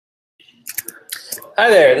Hi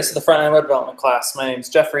there, this is the front-end web development class. My name is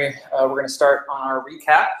Jeffrey. We're going to start on our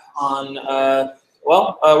recap on,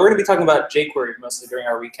 we're going to be talking about jQuery mostly during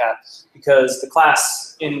our recap because the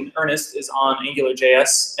class in earnest is on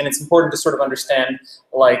AngularJS, and it's important to sort of understand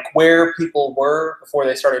like where people were before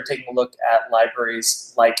they started taking a look at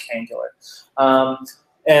libraries like Angular.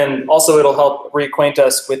 And also it'll help reacquaint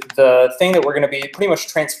us with the thing that we're going to be pretty much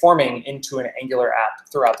transforming into an Angular app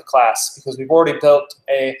throughout the class, because we've already built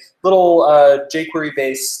a little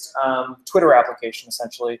jQuery-based Twitter application,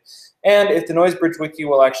 essentially. And if the NoiseBridge wiki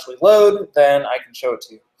will actually load, then I can show it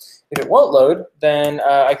to you. If it won't load, then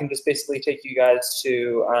I can just basically take you guys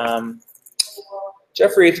to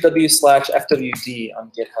jeffreyhw/fwd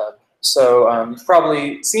on GitHub. So you've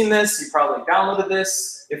probably seen this, you've probably downloaded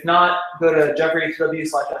this. If not, go to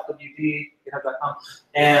jeffreyhw/fwd, github.com,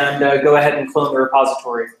 and go ahead and clone the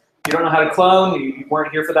repository. If you don't know how to clone, you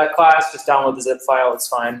weren't here for that class, just download the zip file, it's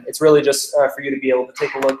fine. It's really just for you to be able to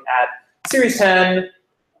take a look at Series 10,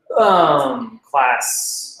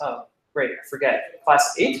 class, oh, great, I forget,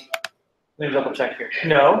 class 8? Let me double check here.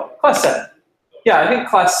 No, class 7. Yeah, I think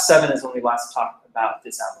class 7 is when we last talked about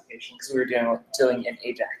this application, because we were dealing in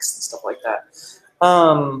Ajax and stuff like that.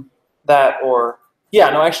 Yeah,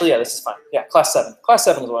 this is fine. Yeah, class 7. Class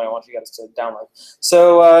 7 is what I want you guys to download.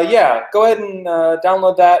 So yeah, go ahead and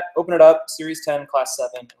download that, open it up, Series 10, class 7,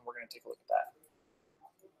 and we're going to take a look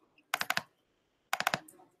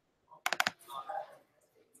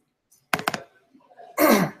at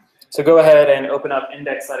that. So go ahead and open up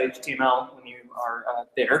index.html when you are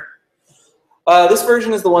there. This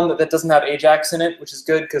version is the one that doesn't have Ajax in it, which is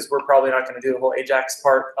good because we're probably not going to do the whole Ajax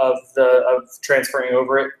part of transferring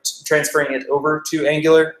it over to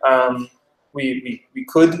Angular. We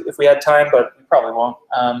could if we had time, but we probably won't.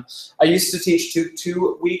 I used to teach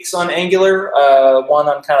two weeks on Angular, one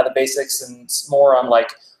on kind of the basics and more on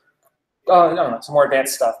like I don't know, some more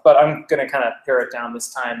advanced stuff. But I'm going to kind of pare it down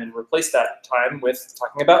this time and replace that time with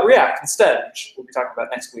talking about React instead, which we'll be talking about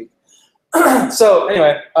next week. So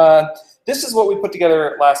anyway. This is what we put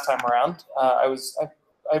together last time around.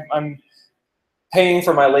 I'm paying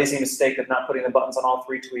for my lazy mistake of not putting the buttons on all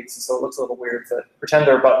 3 tweets, and so it looks a little weird to pretend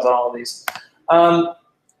there are buttons on all of these. And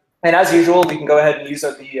as usual, we can go ahead and use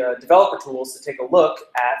the developer tools to take a look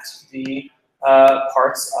at the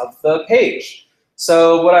parts of the page.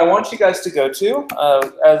 So what I want you guys to go to,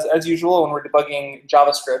 as usual, when we're debugging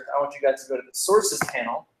JavaScript, I want you guys to go to the sources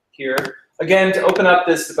panel here. Again, to open up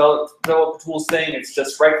this developer tools thing, it's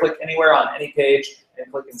just right-click anywhere on any page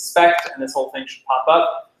and click inspect, and this whole thing should pop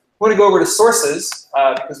up. We want to go over to sources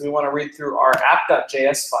because we want to read through our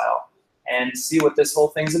app.js file and see what this whole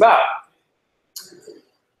thing's about.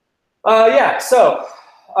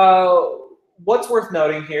 What's worth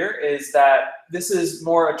noting here is that this is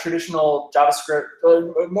more a traditional JavaScript,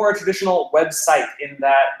 more a traditional website in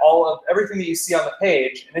that everything that you see on the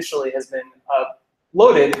page initially has been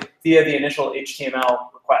loaded via the initial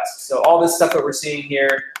HTML request. So all this stuff that we're seeing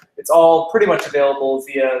here, it's all pretty much available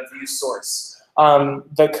via view source.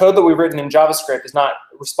 The code that we've written in JavaScript is not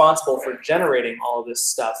responsible for generating all of this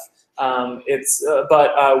stuff.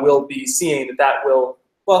 But we'll be seeing that will,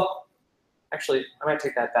 well, actually, I might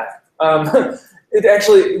take that back.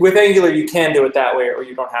 With Angular, you can do it that way, or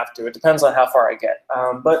you don't have to. It depends on how far I get.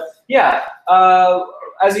 But yeah,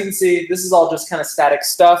 as you can see, this is all just kind of static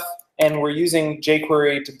stuff. And we're using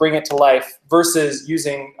jQuery to bring it to life versus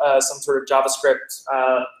using some sort of JavaScript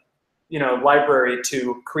library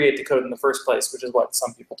to create the code in the first place, which is what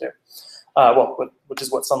some people do. Which is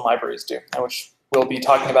what some libraries do, and which we'll be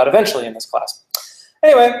talking about eventually in this class.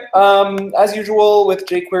 Anyway, as usual with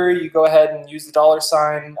jQuery, you go ahead and use the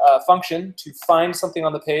 $sign function to find something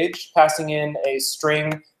on the page, passing in a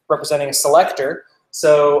string representing a selector.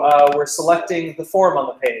 So we're selecting the form on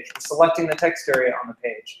the page. We're selecting the text area on the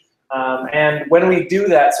page. And when we do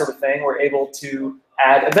that sort of thing, we're able to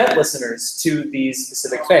add event listeners to these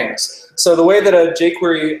specific things. So the way that a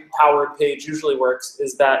jQuery-powered page usually works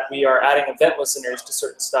is that we are adding event listeners to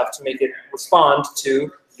certain stuff to make it respond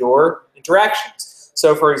to your interactions.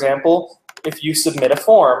 So for example, if you submit a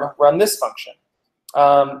form, run this function.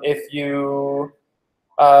 If you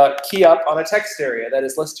key up on a text area, that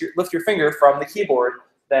is, lift your finger from the keyboard,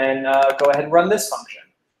 then go ahead and run this function.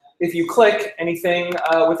 If you click anything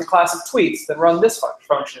with a class of tweets, then run this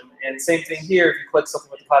function. And same thing here, if you click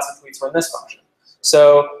something with a class of tweets, run this function.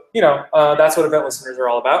 So, that's what event listeners are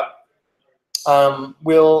all about.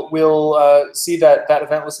 We'll see that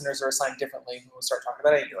event listeners are assigned differently when we start talking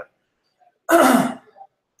about Angular.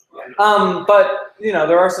 But,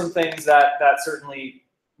 there are some things that certainly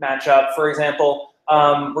match up. For example,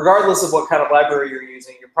 regardless of what kind of library you're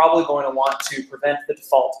using, you're probably going to want to prevent the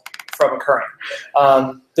default from occurring.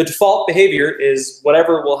 The default behavior is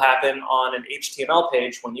whatever will happen on an HTML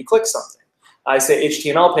page when you click something. I say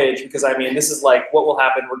HTML page because I mean this is like what will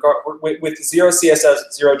happen with zero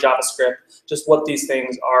CSS, zero JavaScript, just what these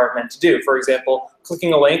things are meant to do. For example,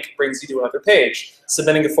 clicking a link brings you to another page.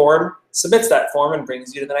 Submitting a form submits that form and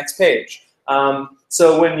brings you to the next page.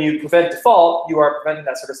 So when you prevent default, you are preventing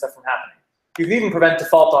that sort of stuff from happening. You can even prevent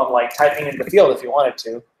default on like typing into the field if you wanted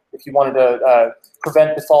to. If you wanted to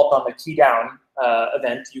prevent default on the key down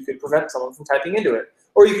event, you could prevent someone from typing into it.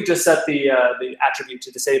 Or you could just set the attribute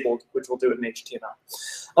to disabled, which will do it in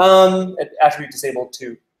HTML. Attribute disabled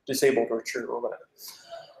to disabled or true or whatever.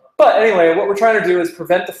 But anyway, what we're trying to do is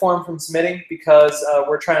prevent the form from submitting because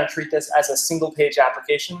we're trying to treat this as a single-page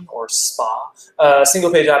application, or SPA.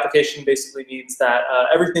 Single-page application basically means that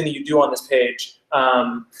everything that you do on this page,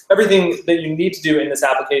 everything that you need to do in this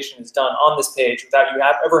application is done on this page without you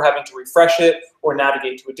ever having to refresh it or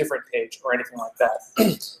navigate to a different page or anything like that.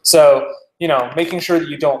 So, you know, making sure that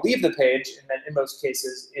you don't leave the page, and then in most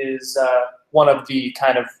cases, is one of the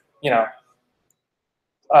kind of, you know,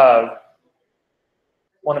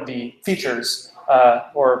 one of the features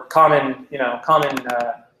or common, you know,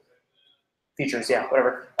 features, yeah,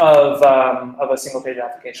 whatever, of a single-page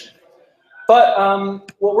application. But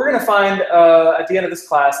what we're going to find at the end of this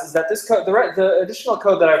class is that this code, the additional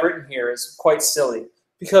code that I've written here is quite silly.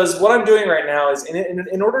 Because what I'm doing right now is,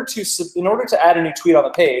 in order to add a new tweet on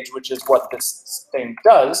the page, which is what this thing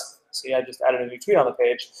does. See, I just added a new tweet on the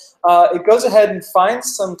page. It goes ahead and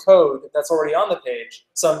finds some code that's already on the page,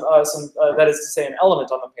 that is to say, an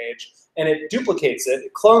element on the page, and it duplicates it,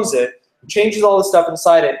 it clones it, changes all the stuff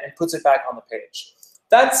inside it, and puts it back on the page.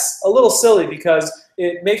 That's a little silly because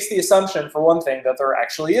it makes the assumption, for one thing, that there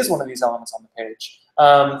actually is one of these elements on the page.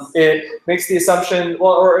 It makes the assumption,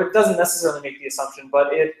 well, or it doesn't necessarily make the assumption,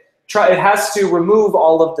 but it has to remove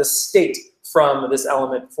all of the state from this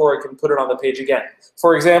element before it can put it on the page again.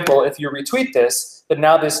 For example, if you retweet this, then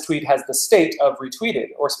now this tweet has the state of retweeted,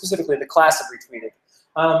 or specifically the class of retweeted.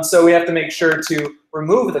 So we have to make sure to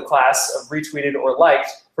remove the class of retweeted or liked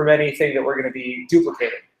from anything that we're going to be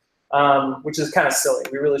duplicating. Which is kind of silly.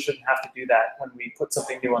 We really shouldn't have to do that when we put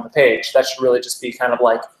something new on the page. That should really just be kind of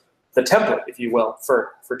like the template, if you will,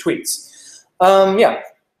 for tweets. Yeah,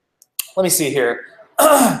 let me see here.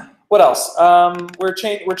 What else?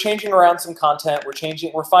 We're changing around some content.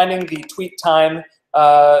 We're finding the tweet time,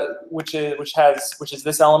 which is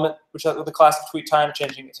this element, which has the class of tweet time,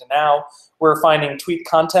 changing it to now. We're finding tweet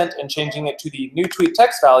content and changing it to the new tweet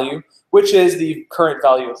text value, which is the current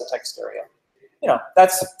value of the text area. You know,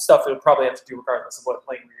 that's stuff you'll probably have to do regardless of what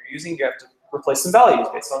language you're using. You have to replace some values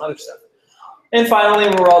based on other stuff. And finally,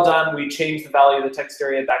 when we're all done, we change the value of the text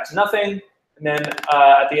area back to nothing. And then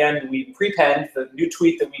at the end, we prepend the new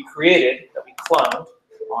tweet that we created, that we cloned,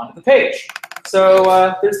 onto the page.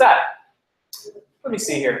 So there's that. Let me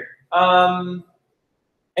see here.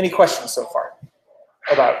 Any questions so far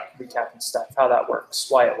about recapping stuff, how that works,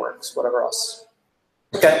 why it works, whatever else?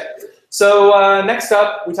 Okay. So next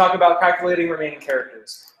up, we talk about calculating remaining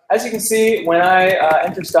characters. As you can see, when I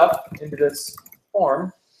enter stuff into this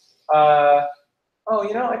form, oh,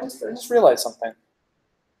 you know, I just realized something.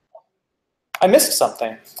 I missed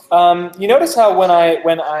something. You notice how when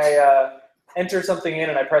I enter something in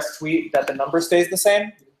and I press tweet, that the number stays the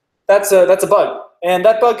same? That's a bug, and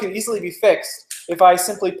that bug can easily be fixed if I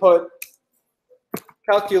simply put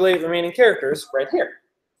calculate remaining characters right here.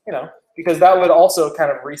 You know. Because that would also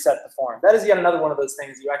kind of reset the form. That is yet another one of those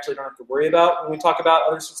things you actually don't have to worry about when we talk about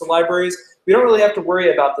other sorts of libraries. We don't really have to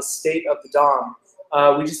worry about the state of the DOM.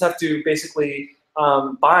 We just have to basically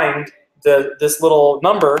bind this little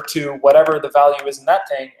number to whatever the value is in that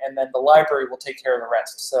thing, and then the library will take care of the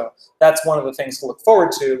rest. So that's one of the things to look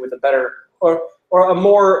forward to with a better or a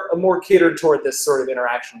more catered toward this sort of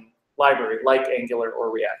interaction library, like Angular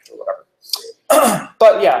or React or whatever.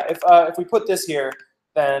 But yeah, if we put this here,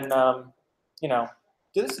 then you know,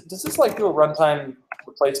 does this like do a runtime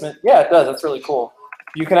replacement? Yeah, it does. That's really cool.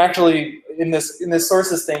 You can actually in this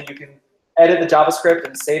sources thing, you can edit the JavaScript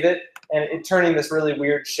and save it, and it turning this really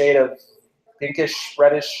weird shade of pinkish,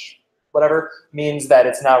 reddish, whatever, means that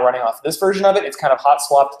it's now running off this version of it. It's kind of hot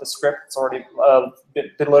swapped the script. It's already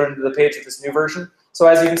been loaded into the page with this new version. So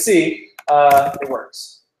as you can see, it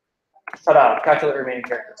works. Ta-da! Calculate remaining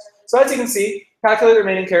characters. So as you can see, calculate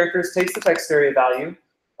remaining characters takes the text area value,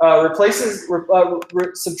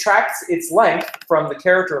 subtracts its length from the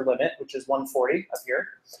character limit, which is 140 up here,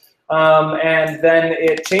 and then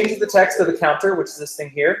it changes the text of the counter, which is this thing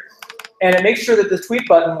here, and it makes sure that the tweet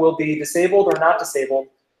button will be disabled or not disabled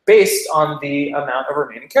based on the amount of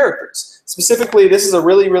remaining characters. Specifically, this is a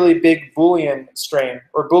really, really big Boolean string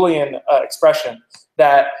or Boolean expression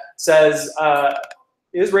that says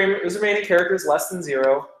is remaining characters less than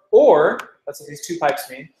 0, or, that's what these two pipes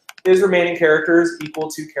mean, is remaining characters equal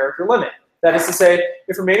to character limit. That is to say,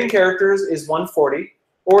 if remaining characters is 140,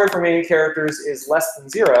 or if remaining characters is less than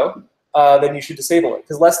 0, then you should disable it.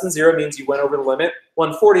 Because less than 0 means you went over the limit.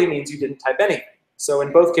 140 means you didn't type anything. So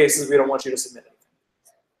in both cases, we don't want you to submit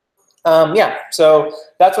anything. Yeah, so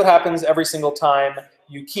that's what happens every single time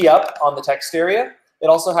you key up on the text area. It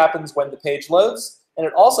also happens when the page loads, and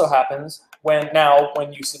it also happens when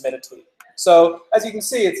you submit a tweet. So as you can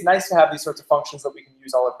see, it's nice to have these sorts of functions that we can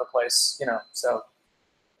use all over the place, so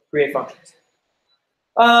create functions.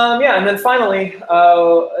 Yeah, and then finally,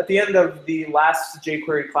 at the end of the last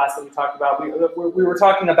jQuery class that we talked about, we were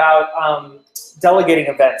talking about delegating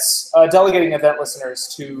events, delegating event listeners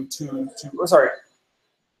to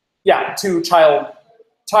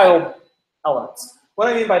child elements. What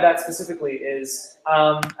I mean by that specifically is,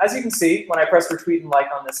 as you can see, when I press retweet and like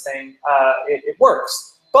on this thing, it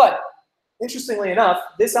works. But interestingly enough,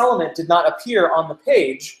 this element did not appear on the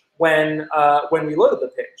page when we loaded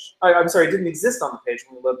the page. I'm sorry, it didn't exist on the page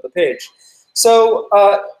when we loaded the page. So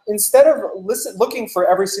instead of looking for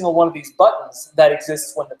every single one of these buttons that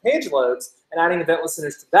exists when the page loads and adding event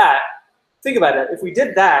listeners to that, think about it. If we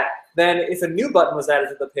did that, then if a new button was added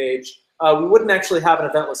to the page, we wouldn't actually have an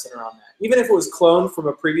event listener on that. Even if it was cloned from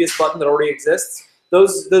a previous button that already exists,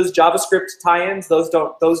 those JavaScript tie-ins, those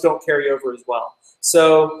don't carry over as well.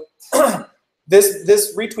 So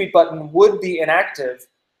this retweet button would be inactive.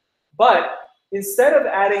 But instead of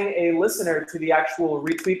adding a listener to the actual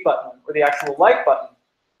retweet button or the actual like button,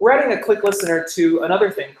 we're adding a click listener to another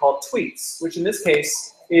thing called tweets, which in this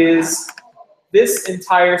case is this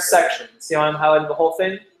entire section. See how I'm highlighting the whole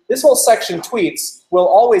thing? This whole section, tweets, will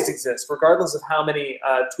always exist regardless of how many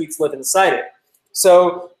tweets live inside it.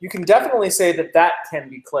 So you can definitely say that that can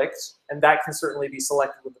be clicked, and that can certainly be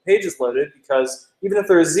selected when the page is loaded, because even if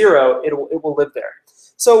there is 0, it will live there.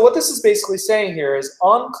 So what this is basically saying here is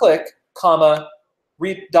on click, comma,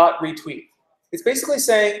 dot retweet. It's basically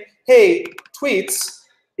saying, hey, tweets,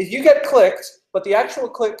 if you get clicked, but the actual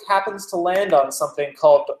click happens to land on something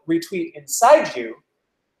called retweet inside you,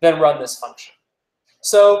 then run this function.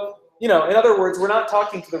 So, in other words, we're not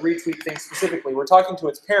talking to the retweet thing specifically. We're talking to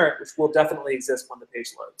its parent, which will definitely exist when the page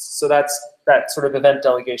loads. So that's that sort of event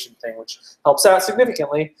delegation thing, which helps out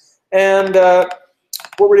significantly. And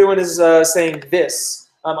what we're doing is saying this.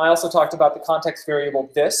 I also talked about the context variable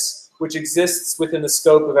this, which exists within the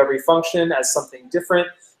scope of every function as something different.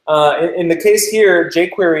 In the case here,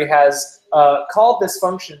 jQuery has called this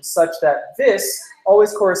function such that this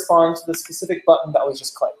always corresponds to the specific button that was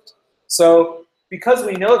just clicked. So because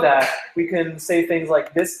we know that, we can say things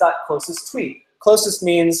like this.closest tweet. Closest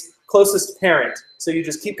means closest parent. So you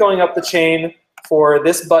just keep going up the chain for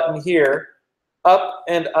this button here, up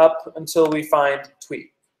and up until we find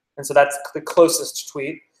tweet. And so that's the closest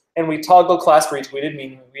tweet. And we toggle class retweeted,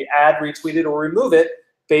 meaning we add retweeted or remove it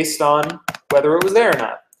based on whether it was there or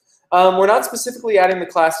not. We're not specifically adding the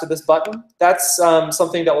class to this button. That's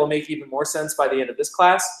something that will make even more sense by the end of this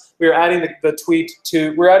class. We're adding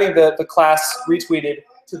we're adding the class retweeted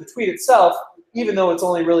to the tweet itself, even though it's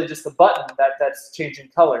only really just the button that's changing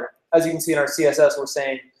color. As you can see in our CSS, we're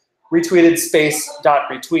saying retweeted space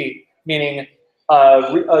dot retweet, meaning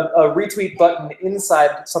a retweet button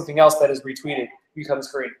inside something else that is retweeted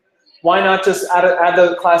becomes green. Why not just add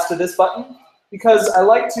the class to this button? Because I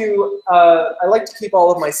like to keep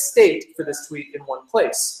all of my state for this tweet in one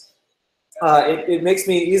place. It makes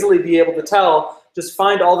me easily be able to tell, just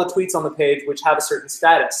find all the tweets on the page which have a certain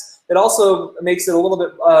status. It also makes it a little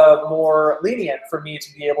bit more lenient for me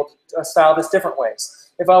to be able to style this different ways.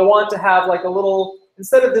 If I want to have like a little,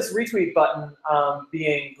 instead of this retweet button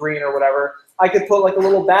being green or whatever, I could put like a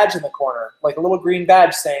little badge in the corner, like a little green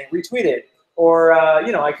badge saying retweeted, or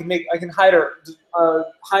I can hide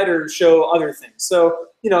or show other things. So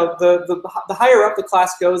the higher up the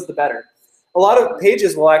class goes, the better. A lot of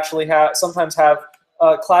pages will actually sometimes have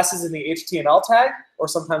classes in the HTML tag or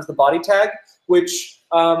sometimes the body tag, which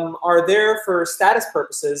are there for status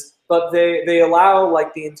purposes, but they allow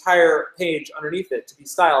like the entire page underneath it to be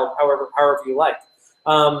styled however you like.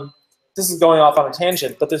 This is going off on a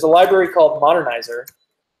tangent, but there's a library called Modernizer.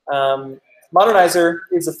 Modernizer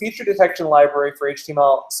is a feature detection library for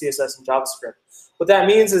HTML, CSS, and JavaScript. What that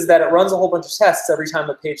means is that it runs a whole bunch of tests every time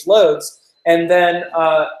the page loads, and then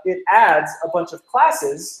it adds a bunch of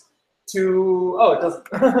classes to, oh, it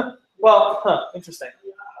doesn't. Well, interesting.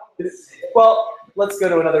 Well, let's go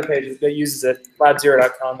to another page that uses it,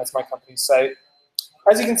 lab0.com, that's my company's site.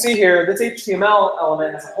 as you can see here, this HTML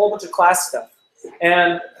element has a whole bunch of class stuff.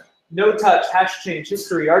 And no touch, hash change,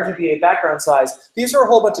 history, RGBA, background size. These are a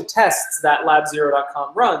whole bunch of tests that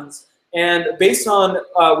lab0.com runs. And based on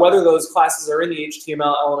whether those classes are in the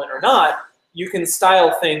HTML element or not, you can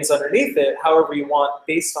style things underneath it however you want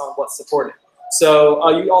based on what's supported. So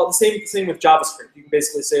the same with JavaScript. You can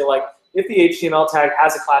basically say, like, if the HTML tag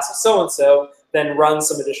has a class of so-and-so, then run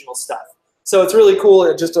some additional stuff. So it's really cool.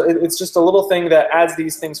 It's just a little thing that adds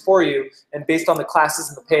these things for you, and based on the classes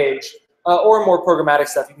in the page, or more programmatic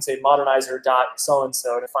stuff, you can say modernizer dot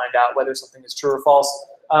so-and-so to find out whether something is true or false.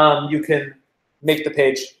 You can make the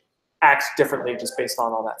page act differently just based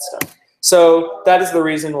on all that stuff. So that is the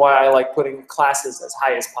reason why I like putting classes as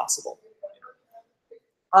high as possible.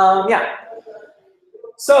 Yeah.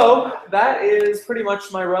 So that is pretty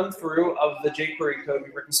much my run through of the jQuery code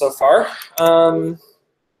we've written so far.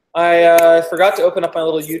 I forgot to open up my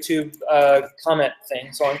little YouTube comment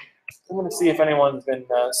thing, so I'm going to see if anyone's been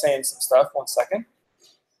saying some stuff. 1 second.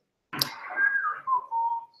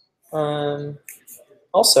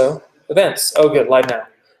 Also, events. Oh, good, live now.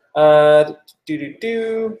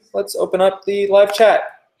 Let's open up the live chat.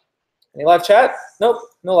 Any live chat? Nope,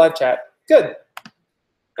 no live chat. Good.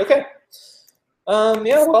 Okay.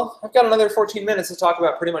 Yeah, well, I've got another 14 minutes to talk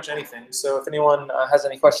about pretty much anything. So if anyone has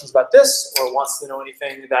any questions about this or wants to know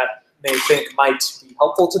anything that they think might be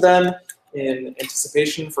helpful to them in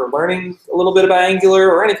anticipation for learning a little bit about Angular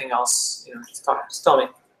or anything else, just tell me.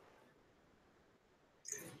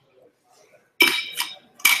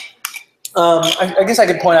 I guess I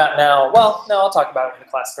could point out now, well, no, I'll talk about it when the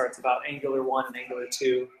class starts, about Angular 1 and Angular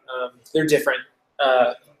 2. They're different,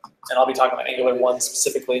 and I'll be talking about Angular 1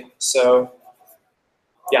 specifically. So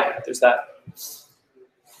yeah, there's that.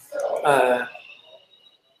 Yeah.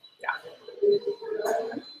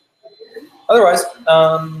 Otherwise,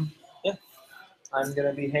 yeah, I'm going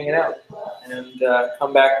to be hanging out and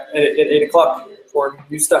come back at 8 o'clock for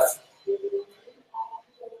new stuff.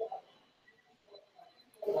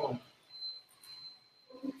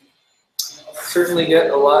 Certainly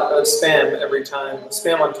get a lot of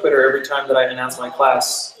spam on Twitter every time that I announce my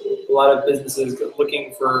class. A lot of businesses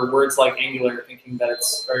looking for words like Angular, thinking that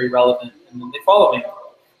it's very relevant, and then they follow me.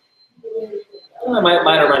 I might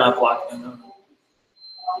or might not block them.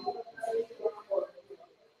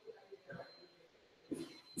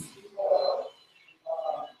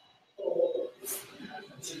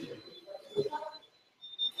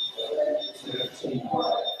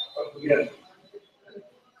 Yeah.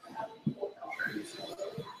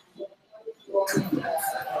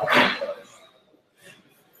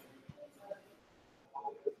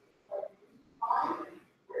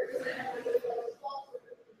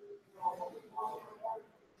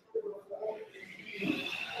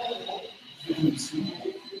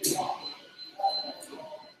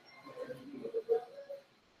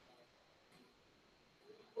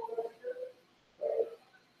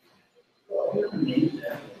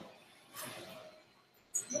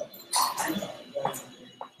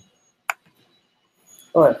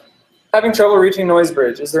 Okay. Having trouble reaching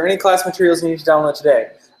NoiseBridge. Is there any class materials you need to download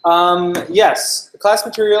today? Yes, the class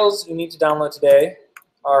materials you need to download today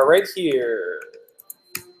are right here.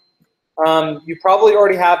 You probably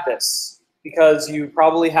already have this because you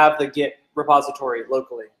probably have the Git repository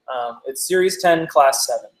locally. It's Series 10, Class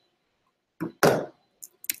 7.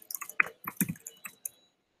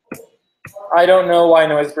 I don't know why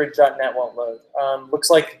noisebridge.net won't load. Looks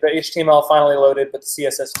like the HTML finally loaded, but the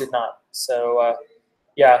CSS did not. So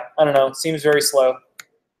yeah, I don't know. It seems very slow.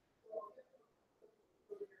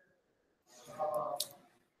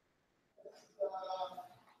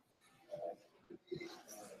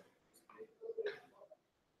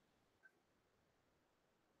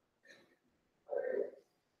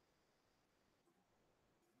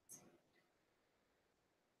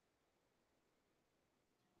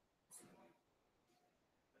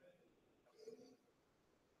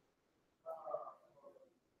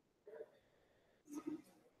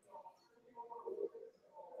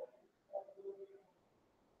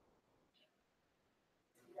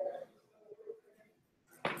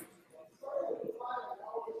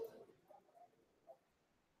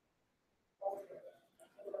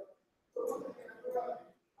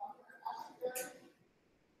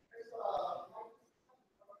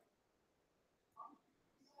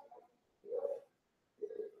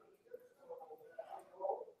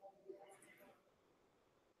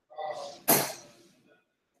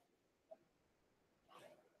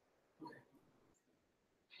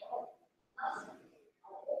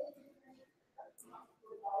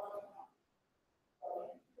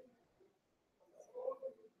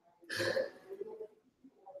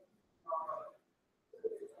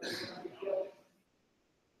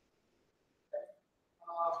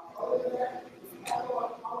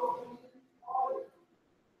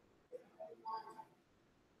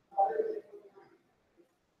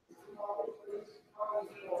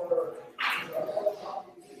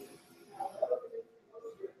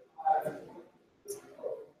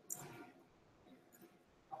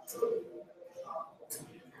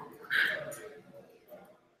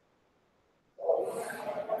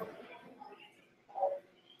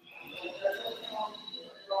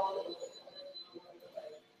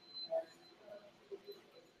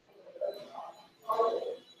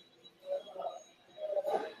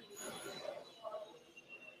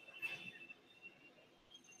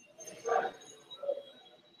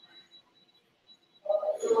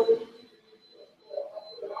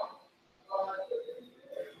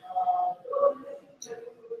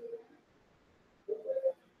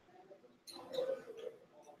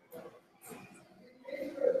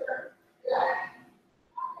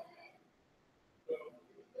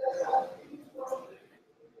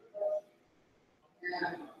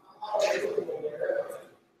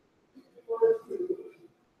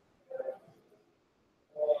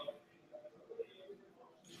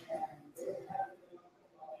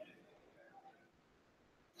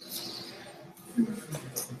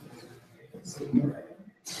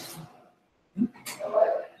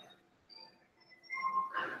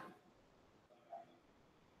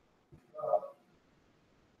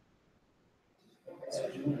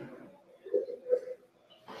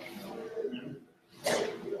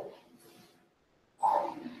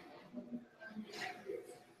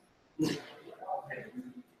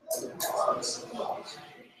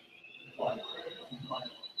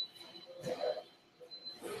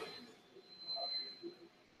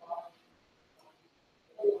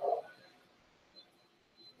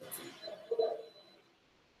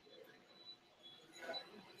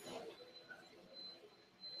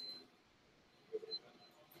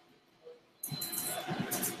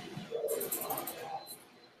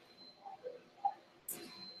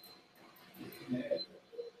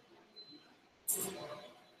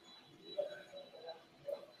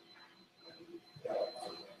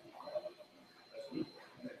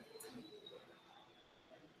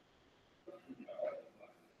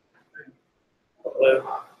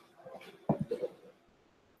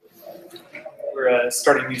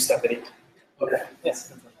 starting new stuff at 8. Okay.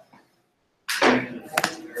 Yes.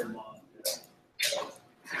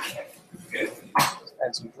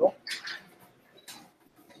 As usual.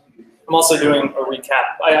 I'm also doing a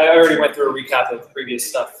recap. I already went through a recap of previous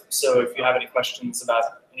stuff, so if you have any questions about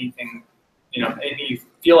anything, anything you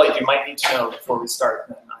feel like you might need to know before we start,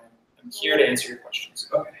 then I'm here to answer your questions.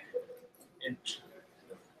 Okay. And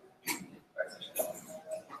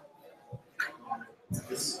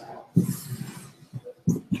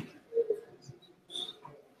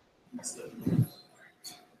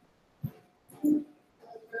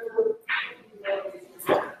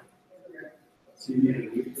So you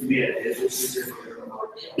made a digital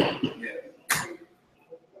yeah.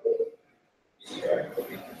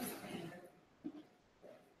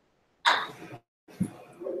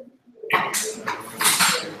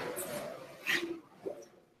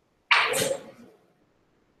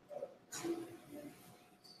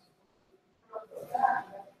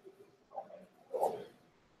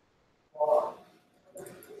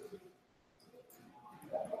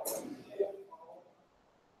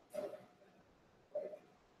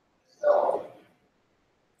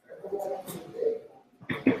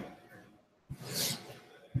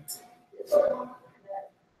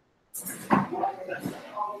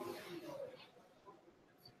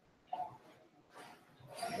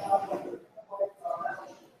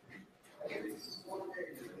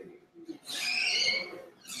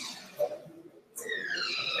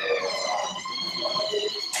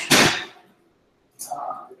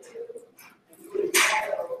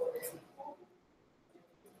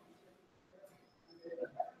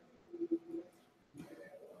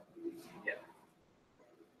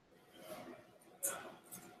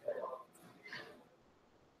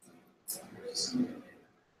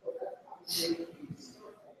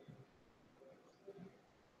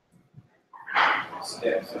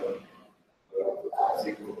 Yeah, so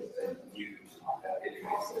SQL and use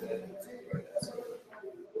database and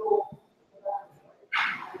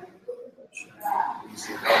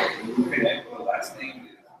then the last name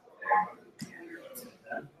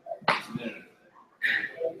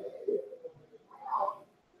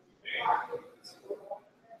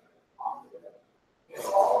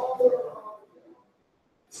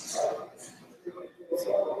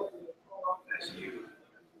that's you,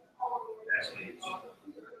 that's H,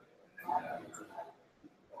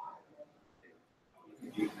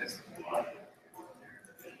 and you this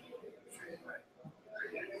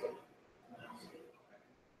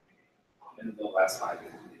and the last 5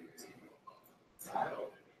 is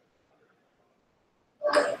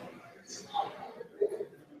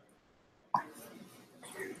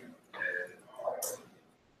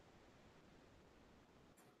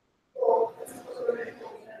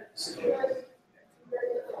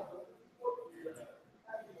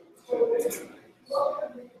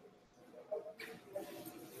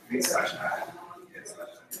slash I,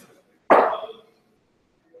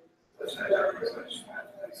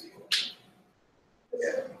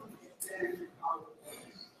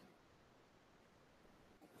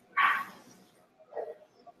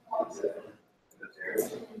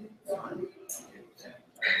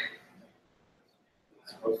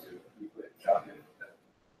 supposed to we put job in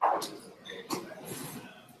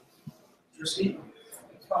proceed.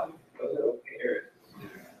 It's fine. Okay here.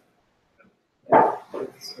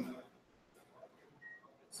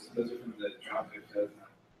 Those are from the job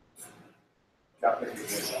job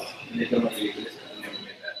and they don't really exist. I never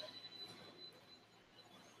made that.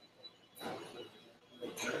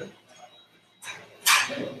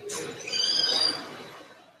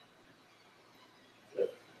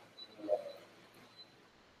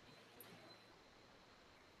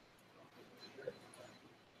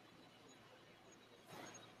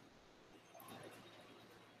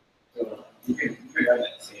 So you can have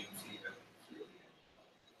that same Stephen.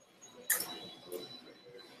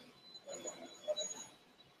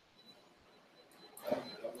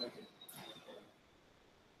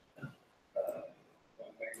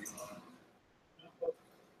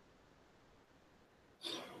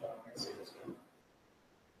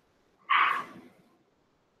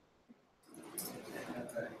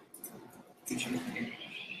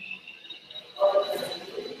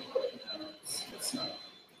 It's not.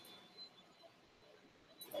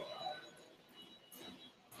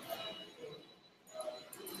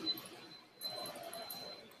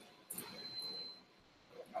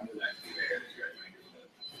 I'm actually there.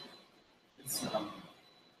 It's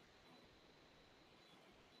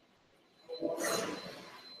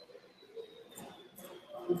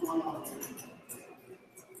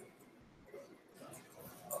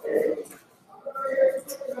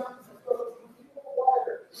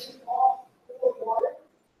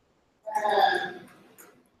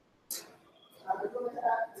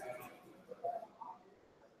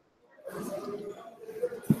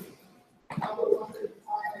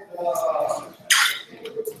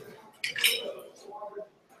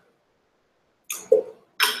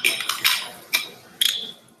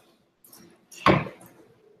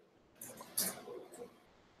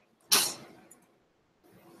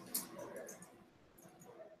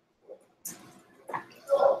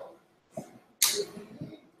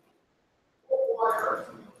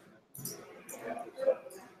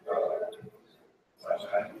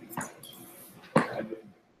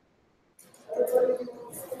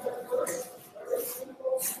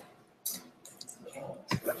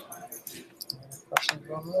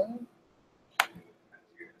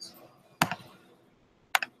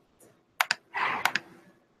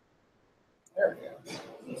There we go.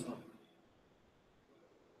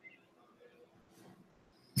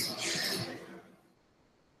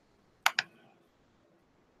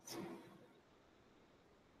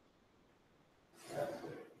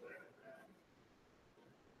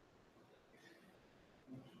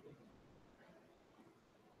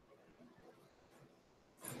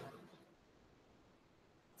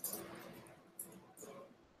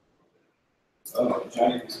 Oh,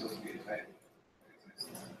 Johnny was supposed to be a type.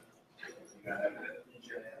 You gotta have that in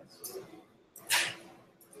your hands.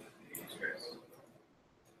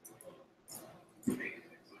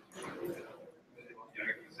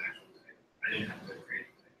 I didn't have to create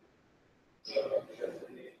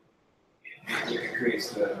it creates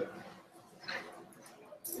the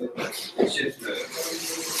it's just the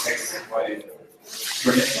X and Y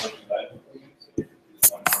function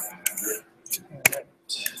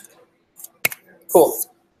Cool.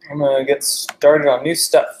 I'm going to get started on new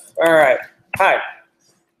stuff. All right. Hi.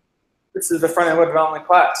 This is the front-end web development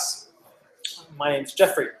class. My name's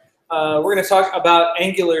Jeffrey. We're going to talk about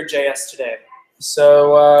AngularJS today.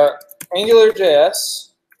 So AngularJS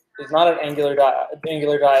is not at angular.io.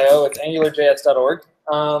 It's angularjs.org.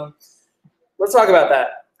 Let's talk about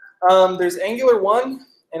that. There's Angular 1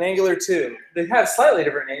 and Angular 2. They have slightly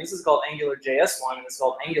different names. This is called AngularJS 1 and it's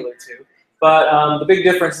called Angular 2. But the big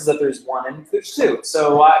difference is that there's 1 and there's 2.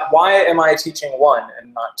 So why am I teaching 1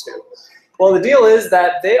 and not 2? Well, the deal is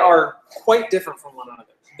that they are quite different from one another.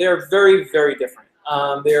 They're very, very different.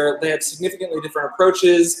 They have significantly different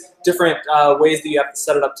approaches, different ways that you have to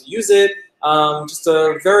set it up to use it. Just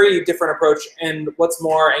a very different approach. And what's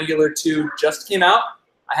more, Angular 2 just came out.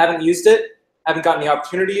 I haven't used it. Haven't gotten the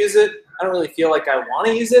opportunity to use it. I don't really feel like I want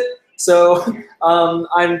to use it. So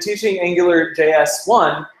I'm teaching AngularJS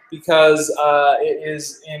 1 because it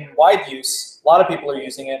is in wide use. A lot of people are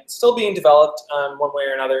using it. It's still being developed one way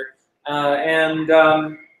or another.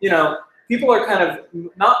 You know, people are kind of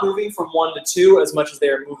not moving from 1 to 2 as much as they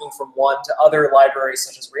are moving from 1 to other libraries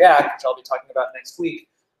such as React, which I'll be talking about next week.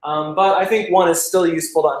 But I think 1 is still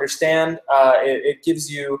useful to understand. It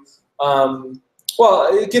gives you,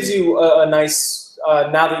 it gives you a nice,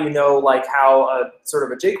 now that you know like how sort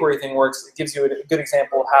of a jQuery thing works, it gives you a good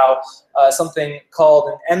example of how something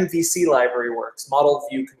called an MVC library works, Model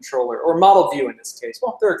View Controller, or Model View in this case.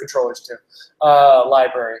 Well, there are controllers too,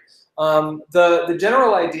 library. The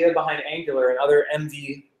general idea behind Angular and other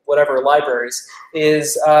MV whatever libraries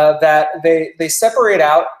is that they separate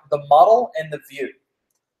out the model and the view.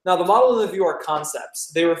 Now, the model and the view are concepts.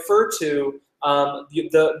 They refer to,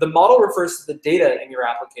 the model refers to the data in your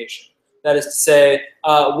application. That is to say,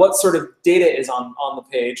 what sort of data is on the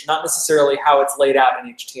page, not necessarily how it's laid out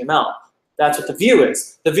in HTML. That's what the view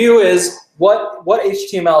is. The view is what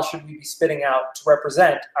HTML should we be spitting out to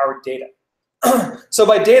represent our data. So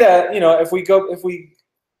by data, you know, if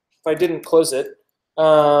I didn't close it,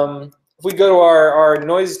 if we go to our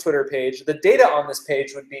noise Twitter page, the data on this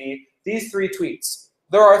page would be these 3 tweets.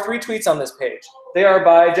 There are 3 tweets on this page. They are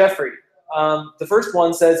by Jeffrey. The first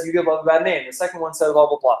one says you give a bad name. The second one says blah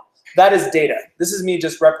blah blah. That is data. This is me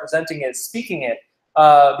just representing it, speaking it,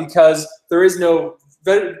 because there is no,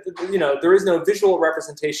 there is no visual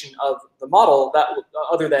representation of the model that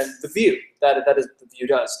other than the view that is the view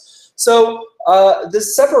does. So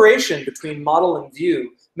this separation between model and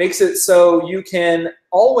view makes it so you can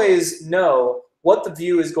always know what the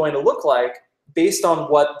view is going to look like based on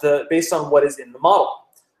what is in the model.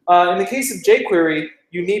 In the case of jQuery,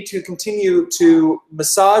 you need to continue to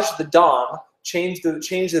massage the DOM, change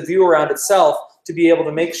the view around itself to be able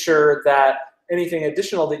to make sure that anything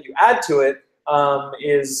additional that you add to it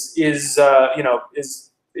is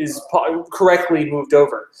correctly moved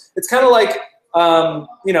over. It's kind of like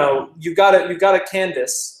you've got a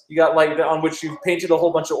canvas, on which you've painted a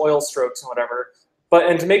whole bunch of oil strokes and whatever,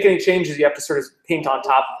 and to make any changes you have to sort of paint on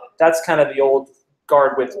top of it. That's kind of the old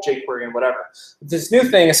guard with jQuery and whatever. This new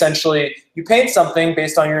thing, essentially, you paint something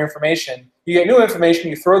based on your information. You get new information.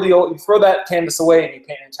 You throw that canvas away, and you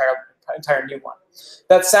paint an entire new one.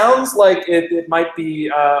 That sounds like it might be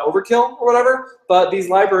overkill or whatever, but these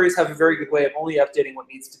libraries have a very good way of only updating what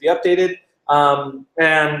needs to be updated,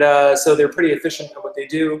 so they're pretty efficient at what they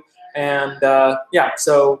do. And yeah,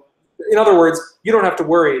 so in other words, you don't have to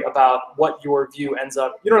worry about what your view ends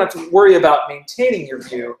up. You don't have to worry about maintaining your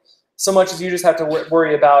view so much as you just have to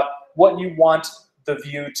worry about what you want the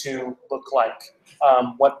view to look like.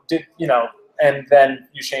 And then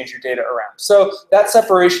you change your data around. So that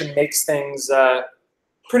separation makes things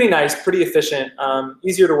pretty nice, pretty efficient,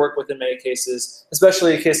 easier to work with in many cases,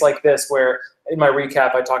 especially a case like this where in my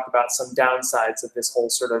recap I talked about some downsides of this whole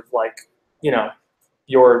sort of like,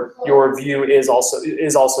 your view is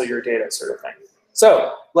also your data, sort of thing.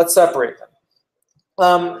 So let's separate them.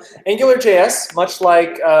 AngularJS, much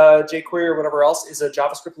like jQuery or whatever else, is a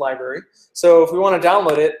JavaScript library. So if we want to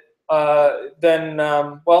download it, then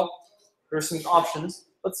well, there's some options.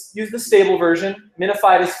 Let's use the stable version.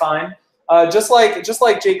 Minified is fine. Just like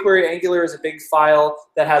jQuery, Angular is a big file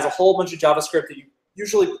that has a whole bunch of JavaScript that you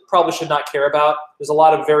usually probably should not care about. There's a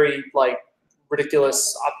lot of very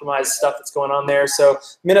ridiculous optimized stuff that's going on there. So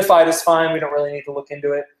minified is fine. We don't really need to look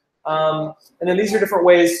into it. And then these are different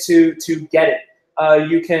ways to get it.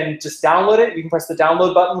 You can just download it. You can press the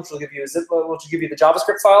download button, which will give you which will give you the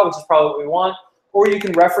JavaScript file, which is probably what we want. Or you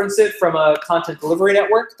can reference it from a content delivery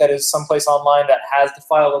network that is someplace online that has the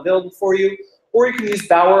file available for you. Or you can use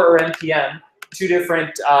Bower or NPM, two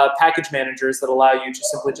different package managers that allow you to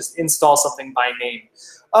simply just install something by name.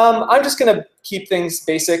 I'm just going to keep things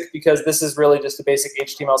basic because this is really just a basic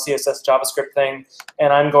HTML, CSS, JavaScript thing,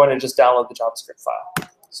 and I'm going to just download the JavaScript file.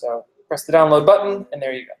 So press the download button, and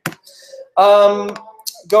there you go.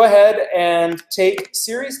 Go ahead and take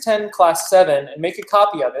Series 10 Class 7 and make a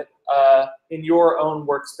copy of it in your own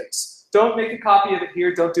workspace. Don't make a copy of it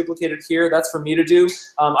here. Don't duplicate it here. That's for me to do.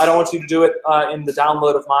 I don't want you to do it in the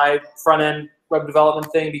download of my front-end web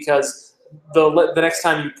development thing because the next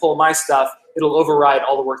time you pull my stuff, it'll override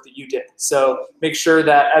all the work that you did. So make sure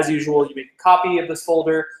that, as usual, you make a copy of this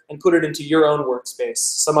folder and put it into your own workspace,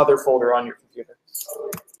 some other folder on your computer.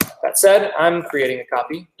 That said, I'm creating a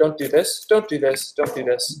copy. Don't do this. Don't do this. Don't do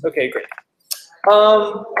this. OK, great.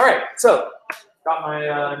 All right, so got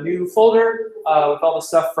my new folder with all the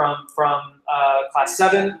stuff from Class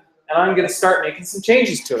 7, and I'm going to start making some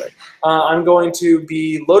changes to it. I'm going to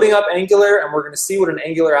be loading up Angular, and we're going to see what an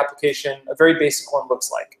Angular application, a very basic one,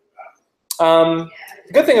 looks like. The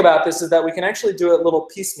good thing about this is that we can actually do it a little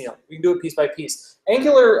piecemeal. We can do it piece by piece.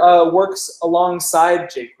 Angular works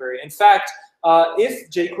alongside jQuery. In fact, if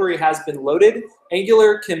jQuery has been loaded,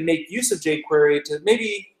 Angular can make use of jQuery to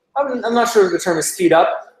maybe, I'm not sure if the term is speed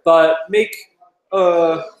up, but make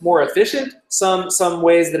more efficient some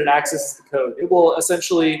ways that it accesses the code. It will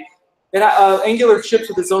essentially, Angular ships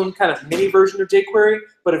with its own kind of mini version of jQuery,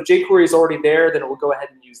 but if jQuery is already there, then it will go ahead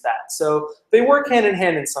and use that. So they work hand in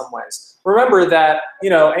hand in some ways. Remember that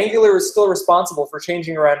Angular is still responsible for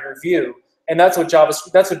changing around your view, and that's what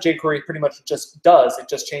jQuery pretty much just does. It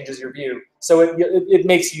just changes your view, so it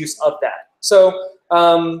makes use of that. So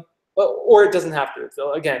or it doesn't have to.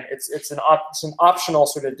 So again, it's an optional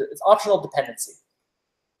optional dependency.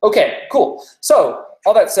 Okay, cool. So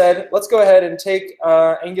all that said, let's go ahead and take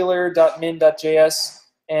angular.min.js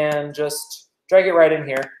and just drag it right in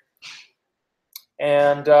here.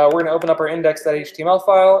 And we're going to open up our index.html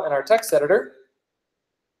file in our text editor.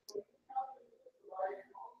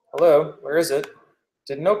 Hello, where is it?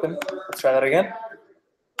 Didn't open. Let's try that again.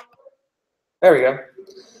 There we go.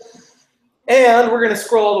 And we're going to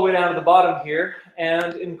scroll all the way down to the bottom here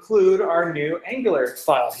and include our new Angular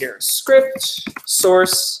file here. Script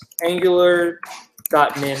source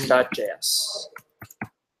angular.min.js.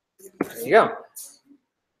 There you go.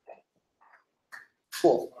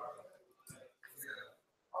 Cool.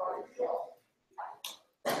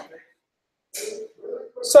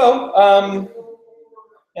 So,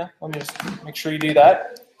 yeah, let me just make sure you do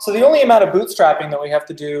that. So the only amount of bootstrapping that we have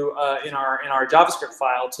to do in our JavaScript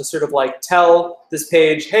file to sort of tell this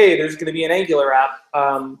page, hey, there's going to be an Angular app.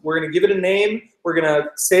 We're going to give it a name. We're going to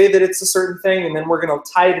say that it's a certain thing, and then we're going to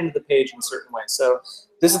tie it into the page in a certain way. So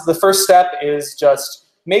this is the first step, is just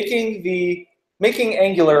making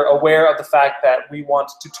Angular aware of the fact that we want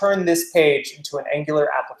to turn this page into an Angular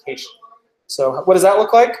application. So what does that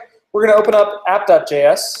look like? We're going to open up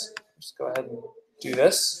app.js. Just go ahead and do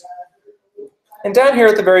this. And down here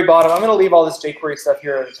at the very bottom, I'm going to leave all this jQuery stuff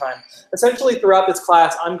here at a time. Essentially, throughout this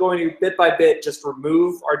class, I'm going to, bit by bit, just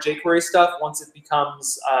remove our jQuery stuff once it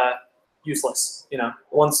becomes useless.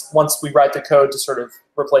 Once we write the code to sort of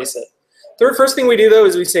replace it. First thing we do, though,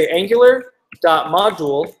 is we say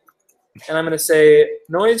angular.module, and I'm going to say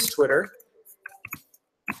noise Twitter,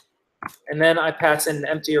 and then I pass in an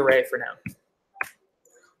empty array for now.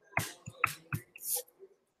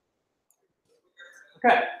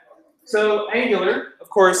 Okay. So Angular, of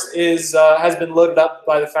course, has been loaded up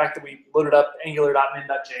by the fact that we loaded up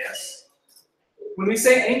angular.min.js. When we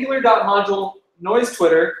say angular.module noise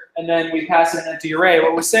Twitter, and then we pass in an empty array,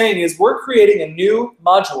 what we're saying is we're creating a new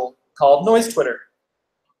module called noise Twitter.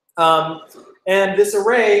 And this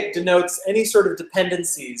array denotes any sort of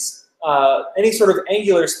dependencies, any sort of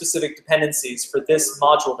Angular-specific dependencies for this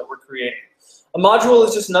module that we're creating. A module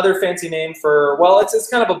is just another fancy name for, well, it's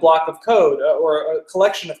kind of a block of code or a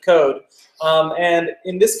collection of code And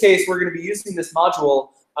in this case, we're going to be using this module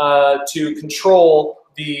to control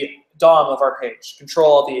the DOM of our page,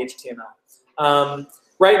 control all the HTML.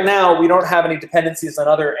 Right now, we don't have any dependencies on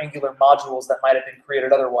other Angular modules that might have been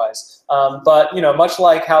created otherwise. But much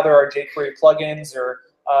like how there are jQuery plugins or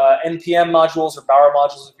NPM modules or Bower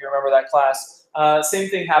modules, if you remember that class, same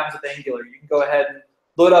thing happens with Angular. You can go ahead and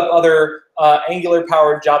load up other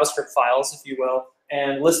Angular-powered JavaScript files, if you will,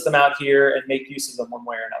 and list them out here and make use of them one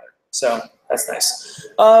way or another. So that's nice.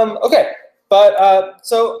 Okay, but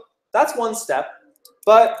so that's one step.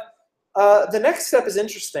 But the next step is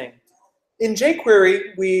interesting. In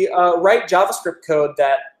jQuery, we write JavaScript code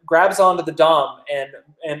that grabs onto the DOM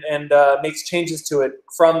and makes changes to it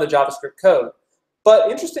from the JavaScript code.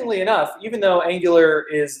 But interestingly enough, even though Angular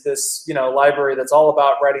is this library that's all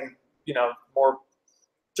about writing more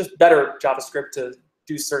just better JavaScript to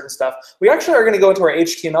do certain stuff, we actually are going to go into our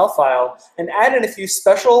HTML file and add in a few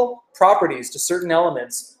special properties to certain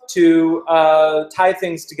elements to tie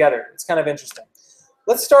things together. It's kind of interesting.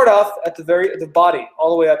 Let's start off at the body, all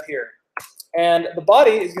the way up here. And the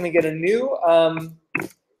body is going to get a new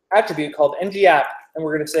attribute called ngapp, and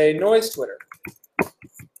we're going to say noise Twitter.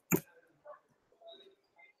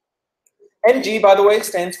 NG, by the way,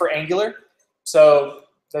 stands for Angular. So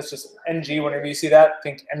that's just NG whenever you see that.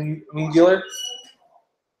 Think Angular.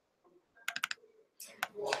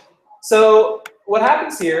 So what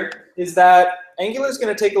happens here is that Angular is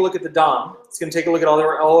going to take a look at the DOM. It's going to take a look at all of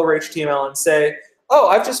our HTML and say, oh,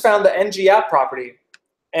 I've just found the ngapp property,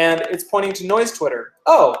 and it's pointing to noise Twitter.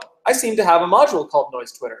 Oh, I seem to have a module called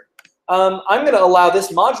noise Twitter. I'm going to allow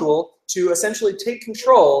this module to essentially take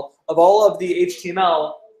control of all of the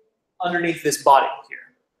HTML underneath this body here.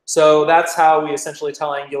 So that's how we essentially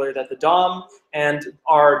tell Angular that the DOM and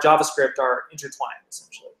our JavaScript are intertwined,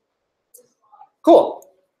 essentially. Cool.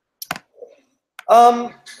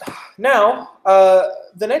 Now,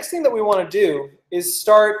 the next thing that we want to do is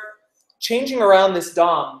start changing around this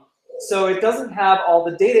DOM so it doesn't have all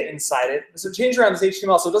the data inside it. So change around this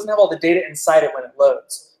HTML so it doesn't have all the data inside it when it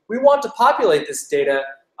loads. We want to populate this data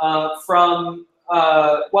from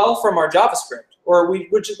our JavaScript. Or we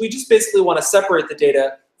just basically want to separate the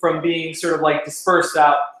data from being sort of like dispersed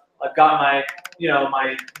out. I've got my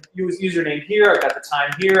my username here, I've got the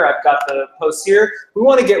time here, I've got the posts here. We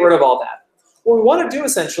want to get rid of all that. What we want to do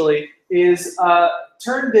essentially is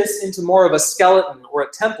turn this into more of a skeleton or a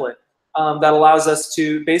template that allows us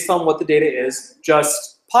to, based on what the data is,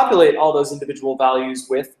 just populate all those individual values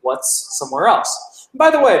with what's somewhere else. And by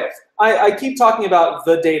the way, I keep talking about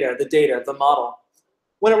the data, the model.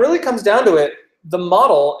 When it really comes down to it, the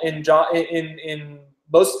model in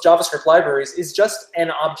most JavaScript libraries is just an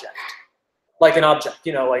object, like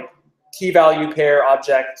like key value pair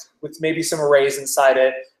object with maybe some arrays inside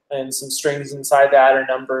it and some strings inside that or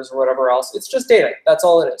numbers or whatever else. It's just data. That's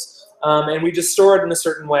all it is. And we just store it in a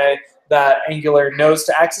certain way that Angular knows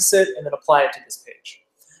to access it and then apply it to this page.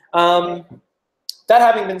 That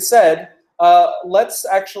having been said, let's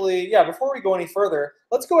actually, before we go any further,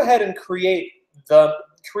 let's go ahead and create that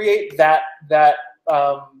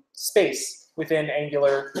space within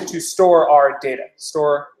Angular to store our data,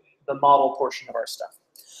 store the model portion of our stuff.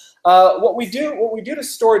 What we do to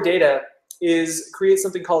store data is create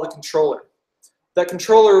something called a controller. That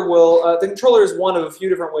controller will, the controller is one of a few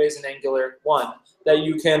different ways in Angular 1 that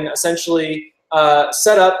you can essentially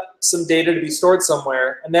set up some data to be stored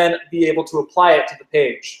somewhere and then be able to apply it to the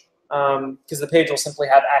page, because the page will simply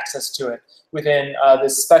have access to it within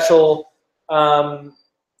this special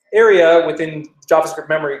area within JavaScript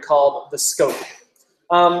memory called the scope.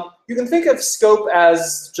 You can think of scope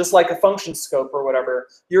as just like a function scope or whatever.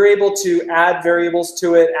 You're able to add variables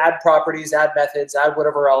to it, add properties, add methods, add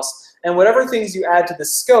whatever else. And whatever things you add to the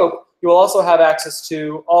scope, you will also have access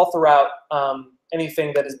to all throughout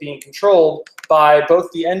anything that is being controlled by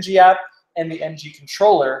both the ngapp and the ng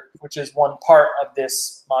controller, which is one part of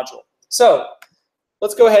this module. So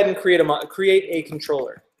let's go ahead and create a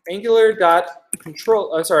controller.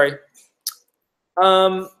 Angular.control, it's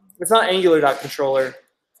not Angular.controller.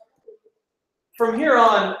 From here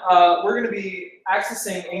on, we're going to be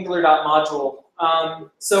accessing Angular.module.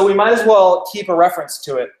 So we might as well keep a reference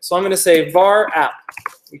to it. So I'm going to say var app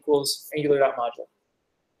equals Angular.module.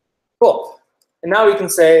 Cool. And now we can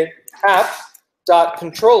say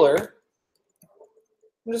app.controller.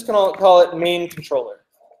 I'm just going to call it main controller.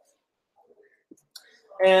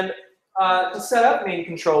 And to set up main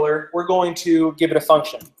controller, we're going to give it a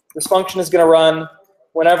function. This function is going to run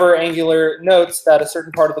whenever Angular notes that a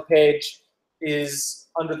certain part of the page is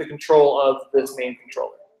under the control of this main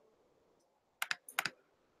controller.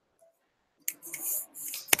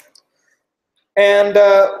 And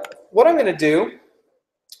what I'm going to do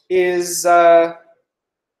is, well,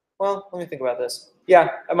 let me think about this. Yeah,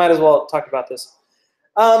 I might as well talk about this.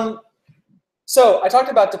 So I talked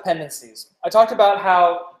about dependencies. I talked about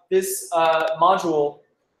how this module,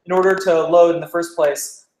 in order to load in the first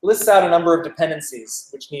place, lists out a number of dependencies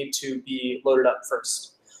which need to be loaded up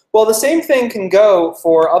first. Well, the same thing can go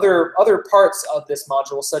for other parts of this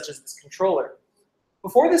module, such as this controller.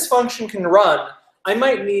 Before this function can run, I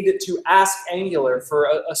might need to ask Angular for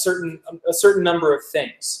a certain number of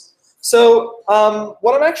things. So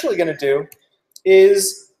what I'm actually going to do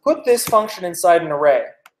is put this function inside an array.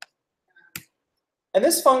 And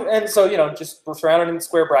this so just we're surrounded in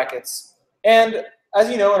square brackets. And as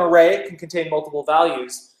you know, an array can contain multiple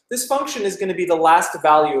values. This function is going to be the last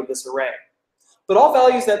value of this array. But all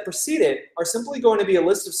values that precede it are simply going to be a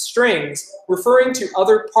list of strings referring to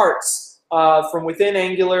other parts from within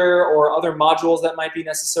Angular or other modules that might be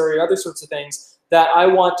necessary, other sorts of things that I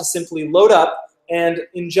want to simply load up and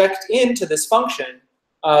inject into this function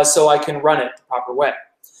so I can run it the proper way.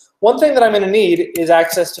 One thing that I'm going to need is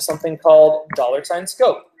access to something called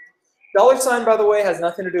 $scope. $, by the way, has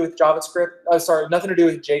nothing to do with JavaScript. Nothing to do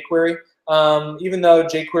with jQuery. Even though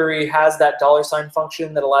jQuery has that $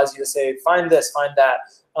 function that allows you to say, find this, find that.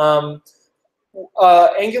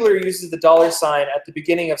 Angular uses the $ at the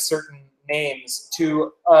beginning of certain names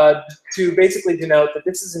to basically denote that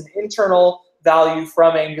this is an internal value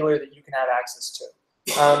from Angular that you can have access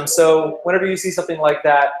to. So whenever you see something like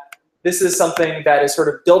that, this is something that is sort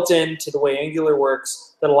of built into the way Angular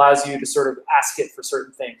works that allows you to sort of ask it for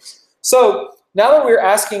certain things. So now that we're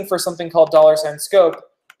asking for something called $scope,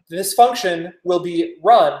 this function will be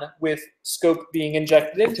run with scope being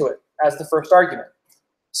injected into it as the first argument.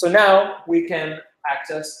 So now we can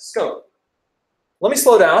access scope. Let me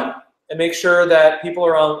slow down and make sure that people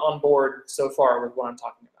are on board so far with what I'm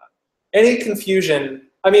talking about. Any confusion?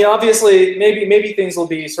 I mean, obviously, maybe things will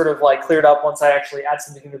be sort of like cleared up once I actually add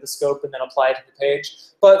something into the scope and then apply it to the page.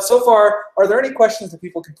 But so far, are there any questions that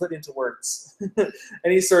people can put into words?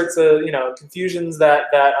 Any sorts of confusions that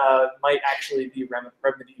might actually be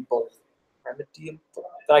remediable? That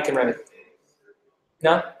I can remedy?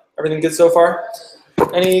 No? Everything good so far?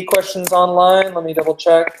 Any questions online? Let me double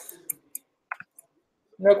check.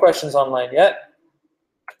 No questions online yet.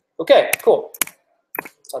 Okay, cool.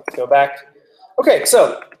 So I have to go back. Okay,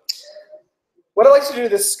 so what I like to do to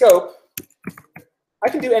this scope, I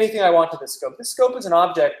can do anything I want to this scope. This scope is an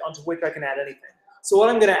object onto which I can add anything. So what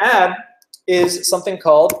I'm going to add is something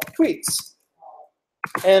called tweets.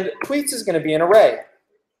 And tweets is going to be an array.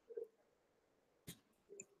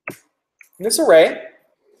 And this array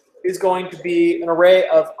is going to be an array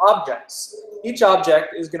of objects. Each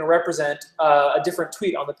object is going to represent a different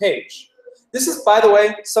tweet on the page. This is, by the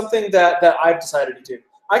way, something that I've decided to do.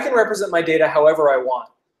 I can represent my data however I want.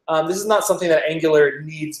 This is not something that Angular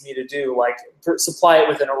needs me to do, like supply it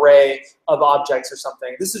with an array of objects or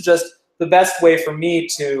something. This is just the best way for me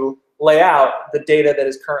to lay out the data that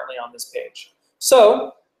is currently on this page.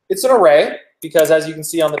 So it's an array because, as you can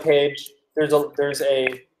see on the page, there's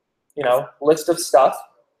a list of stuff.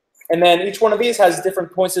 And then each one of these has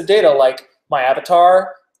different points of data, like my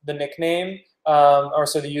avatar, the nickname, the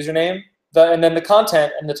username, and then the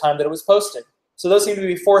content and the time that it was posted. So those seem to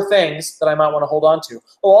be 4 things that I might want to hold on to.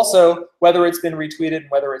 Oh, also, whether it's been retweeted and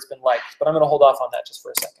whether it's been liked. But I'm going to hold off on that just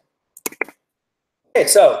for a second. Okay,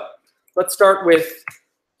 so let's start with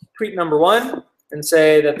tweet number 1 and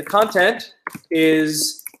say that the content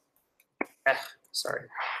is,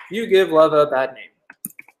 you give love a bad name.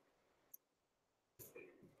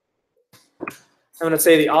 I'm going to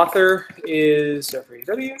say the author is Jeffrey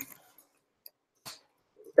W.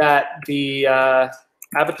 That the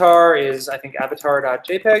avatar is, I think,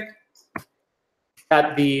 avatar.jpg.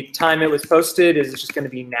 That the time it was posted is just going to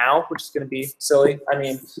be now, which is going to be silly. I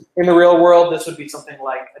mean, in the real world, this would be something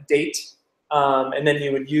like a date. And then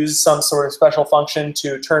you would use some sort of special function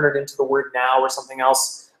to turn it into the word now or something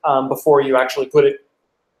else before you actually put it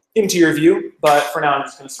into your view. But for now, I'm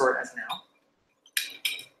just going to store it as now.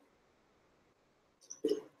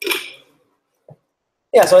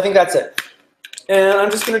 Yeah, so I think that's it. And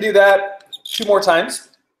I'm just going to do that 2 more times.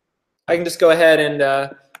 I can just go ahead and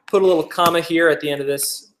put a little comma here at the end of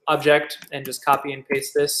this object and just copy and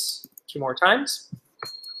paste this 2 more times.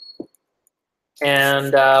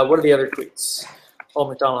 And what are the other tweets? Old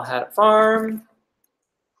MacDonald had a farm.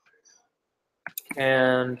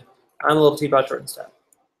 And I'm a little T-Bot Jordanstein.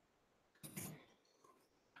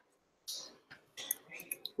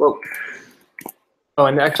 Whoa. Oh,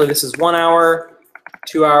 and actually this is 1 hour,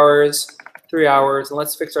 2 hours, 3 hours, and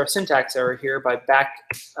let's fix our syntax error here by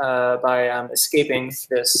escaping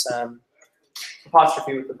this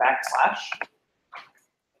apostrophe with the backslash.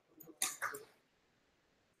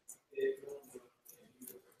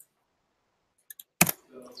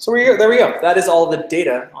 So there we go. That is all the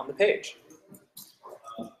data on the page.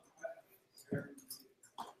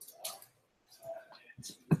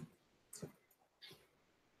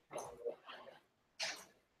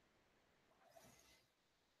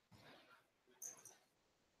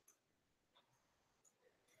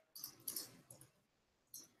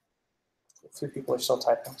 A few people are still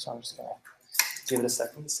typing, so I'm just going to give it a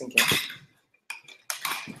second to sink in.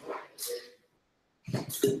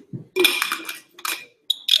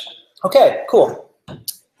 Okay, cool.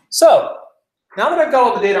 So now that I've got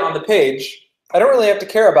all the data on the page, I don't really have to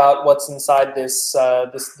care about what's inside this,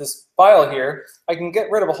 this file here. I can get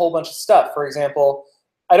rid of a whole bunch of stuff. For example,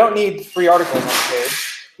 I don't need 3 articles on the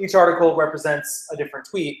page. Each article represents a different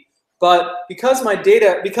tweet. But because my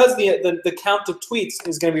data, because the count of tweets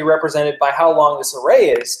is going to be represented by how long this array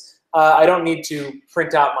is, I don't need to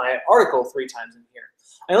print out my article 3 times in here.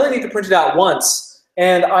 I only need to print it out once,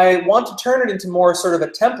 and I want to turn it into more sort of a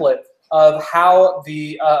template of how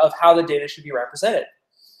the data should be represented.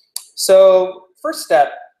 So first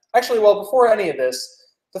step, actually, well, before any of this,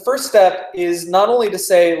 the first step is not only to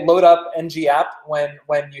say load up ng app when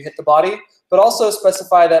you hit the body, but also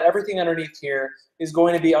specify that everything underneath here is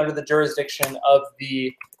going to be under the jurisdiction of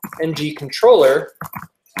the ng controller,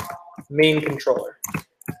 main controller.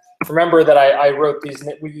 Remember that I wrote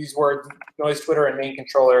these words, noise Twitter and main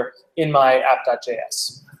controller, in my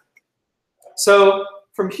app.js. So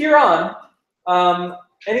from here on,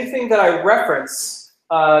 anything that I reference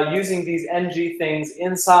using these ng things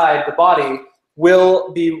inside the body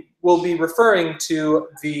will be referring to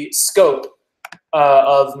the scope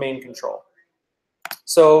of main control.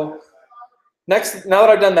 So next, now that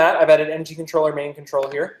I've done that, I've added ng controller, main control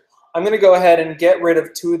here. I'm going to go ahead and get rid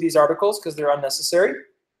of 2 of these articles because they're unnecessary.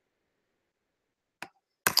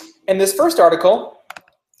 In this first article,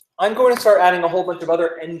 I'm going to start adding a whole bunch of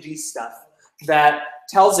other ng stuff that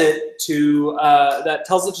tells it to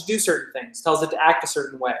do certain things, tells it to act a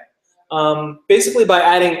certain way. Basically, by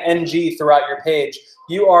adding ng throughout your page,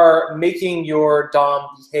 you are making your DOM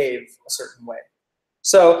behave a certain way.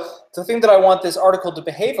 So the thing that I want this article to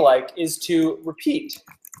behave like is to repeat.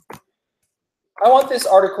 I want this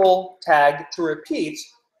article tag to repeat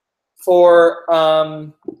for,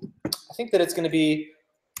 I think that it's going to be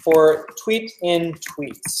for tweet in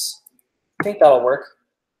tweets. I think that'll work.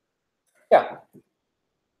 Yeah.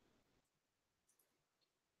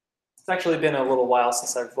 It's actually been a little while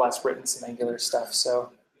since I've last written some Angular stuff,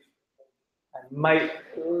 so I might,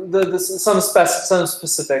 some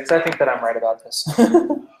specifics, I think that I'm right about this.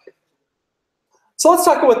 So let's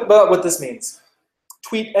talk about what this means.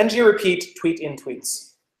 Tweet, ng repeat, tweet in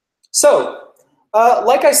tweets. So,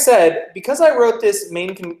 like I said, because I wrote this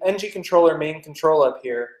ng controller main control up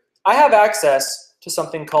here, I have access to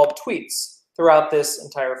something called tweets throughout this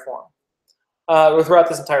entire form, or throughout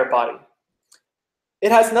this entire body.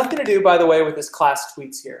 It has nothing to do, by the way, with this class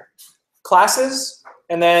tweets here. Classes,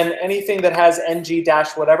 and then anything that has ng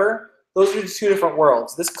dash whatever, those are 2 different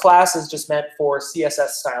worlds. This class is just meant for CSS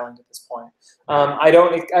styling at this point. I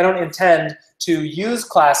don't intend to use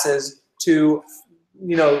classes to,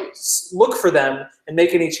 look for them and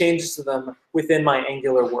make any changes to them within my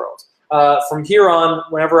Angular world. From here on,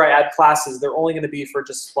 whenever I add classes, they're only going to be for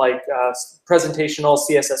just like presentational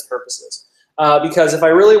CSS purposes. Because if I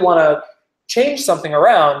really want to change something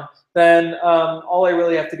around, then all I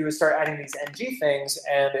really have to do is start adding these ng things,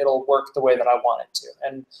 and it'll work the way that I want it to.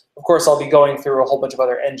 And of course, I'll be going through a whole bunch of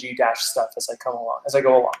other ng dash stuff as I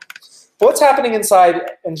go along. But what's happening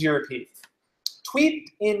inside ng repeat?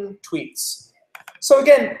 Tweet in tweets. So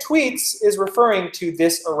again, tweets is referring to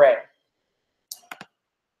this array.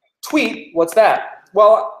 Tweet, what's that?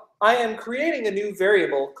 Well, I am creating a new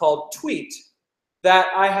variable called tweet that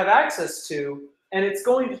I have access to, and it's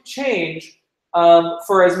going to change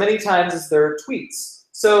for as many times as there are tweets.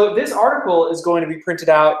 So this article is going to be printed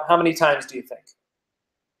out how many times do you think?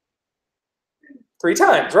 3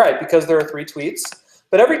 times, right, because there are 3 tweets.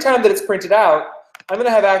 But every time that it's printed out, I'm going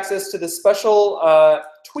to have access to this special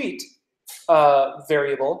tweet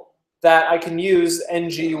variable that I can use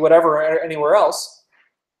ng whatever anywhere else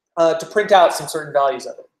to print out some certain values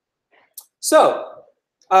of it. So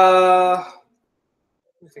let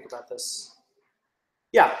me think about this.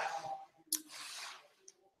 Yeah.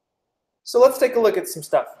 So let's take a look at some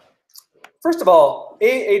stuff. First of all,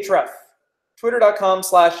 ahref,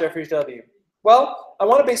 twitter.com/jeffreysw. Well, I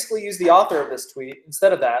want to basically use the author of this tweet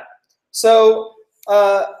instead of that. So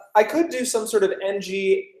I could do some sort of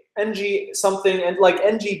ng ng something, and like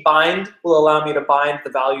ng bind will allow me to bind the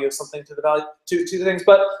value of something to the value to the things.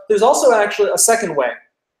 But there's also actually a second way,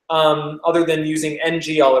 other than using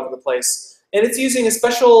ng all over the place, and it's using a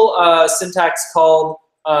special syntax called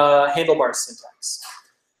handlebar syntax.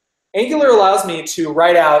 Angular allows me to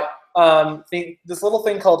write out this little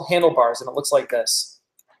thing called handlebars, and it looks like this.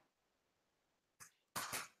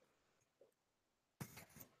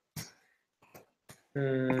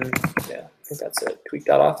 Yeah, I think that's it.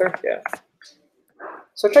 Tweak.author, yeah.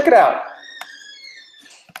 So check it out.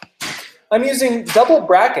 I'm using double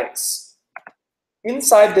brackets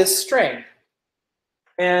inside this string.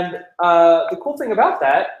 And the cool thing about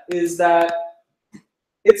that is that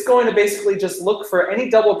it's going to basically just look for any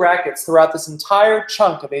double brackets throughout this entire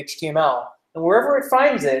chunk of HTML. And wherever it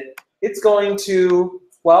finds it, it's going to,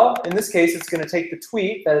 well, in this case, it's going to take the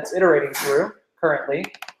tweet that it's iterating through currently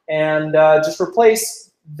and just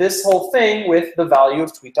replace this whole thing with the value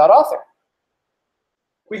of tweet.author.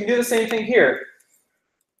 We can do the same thing here.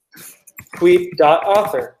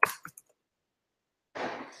 Tweet.author. You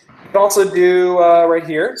can also do right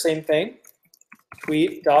here, same thing.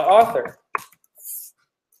 Tweet.author.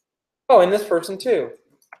 Oh, and this person too.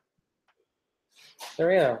 There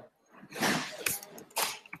we go.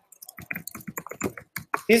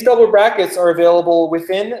 These double brackets are available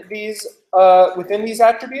within these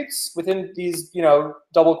attributes, within these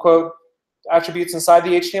double quote attributes inside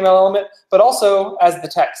the HTML element, but also as the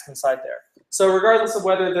text inside there. So regardless of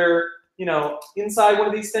whether they're inside one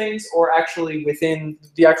of these things or actually within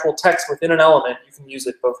the actual text within an element, you can use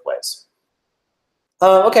it both ways.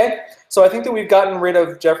 Okay, so I think that we've gotten rid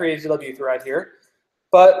of Jeffrey HW throughout here,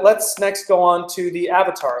 but let's next go on to the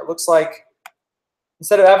avatar. It looks like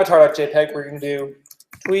instead of avatar.jpg, we're going to do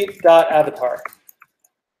tweet.avatar.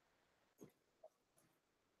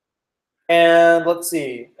 And let's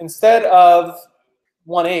see, instead of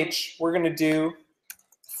 1h, we're going to do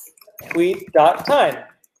tweet.time.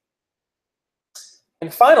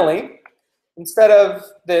 And finally, instead of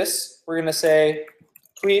this, we're going to say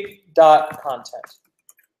tweet.content.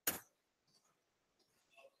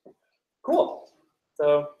 Cool.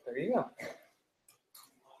 So there you go.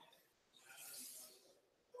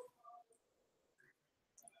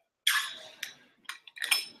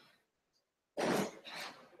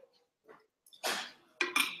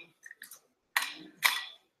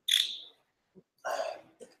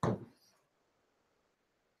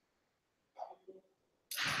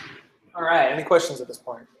 All right, any questions at this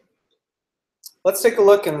point? Let's take a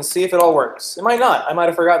look and see if it all works. It might not. I might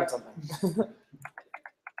have forgotten something.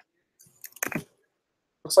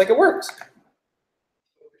 Looks like it worked.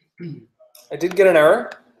 I did get an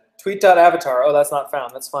error. Tweet.avatar. Oh, that's not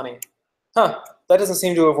found. That's funny. Huh. That doesn't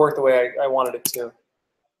seem to have worked the way I wanted it to.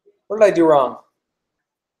 What did I do wrong?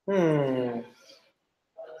 There.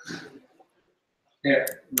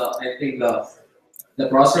 I think the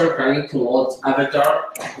browser trying to load avatar,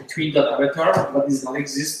 tweet.avatar, but does not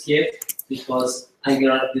exist yet because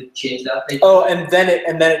Angular did change that thing. Oh, and then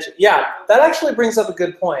it, yeah, that actually brings up a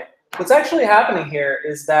good point. What's actually happening here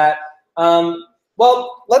is that,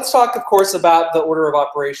 well, let's talk, of course, about the order of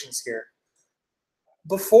operations here.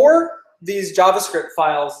 Before these JavaScript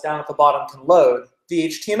files down at the bottom can load, the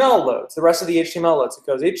HTML loads. The rest of the HTML loads. It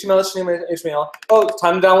goes HTML, HTML, HTML. Oh,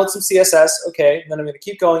 time to download some CSS. Okay, then I'm going to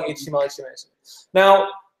keep going HTML, HTML, HTML. Now,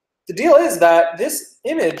 the deal is that this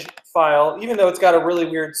image file, even though it's got a really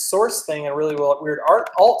weird source thing and a really weird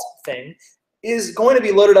alt thing, is going to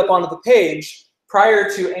be loaded up onto the page prior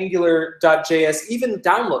to AngularJS even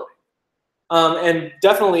downloading, and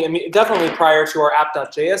definitely prior to our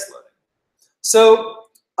app.js loading. So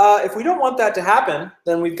if we don't want that to happen,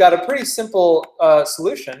 then we've got a pretty simple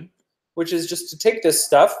solution, which is just to take this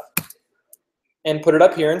stuff and put it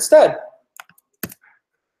up here instead.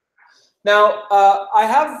 Now, I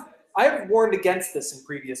have warned against this in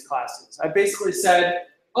previous classes. I basically said,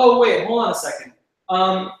 oh, wait, hold on a second.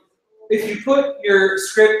 If you put your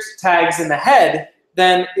script tags in the head,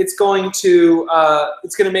 then it's going to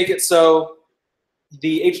make it so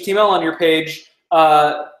the HTML on your page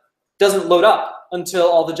doesn't load up until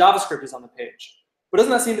all the JavaScript is on the page. But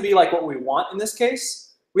doesn't that seem to be like what we want in this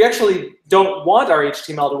case? We actually don't want our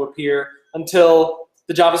HTML to appear until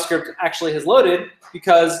the JavaScript actually has loaded,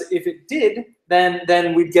 because if it did,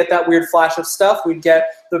 then we'd get that weird flash of stuff. We'd get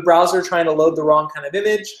the browser trying to load the wrong kind of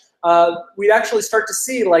image. We'd actually start to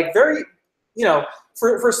see like very,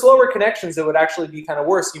 for slower connections, it would actually be kind of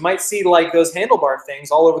worse. You might see like those handlebar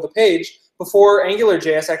things all over the page before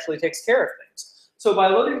AngularJS actually takes care of things. So by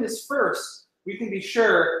loading this first, we can be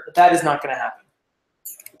sure that that is not going to happen.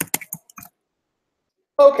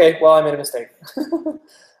 Okay, well, I made a mistake.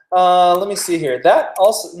 Let me see here. That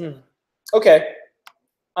also, okay.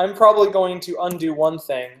 I'm probably going to undo one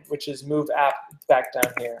thing, which is move app back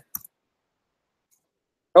down here.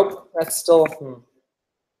 Nope, that's still,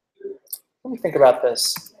 Let me think about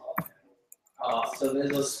this. So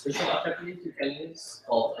there's a special attribute you can use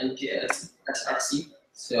called NGS SRC.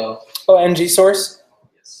 So Oh, ng source?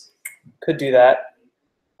 yes. Could do that.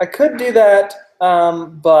 I could do that,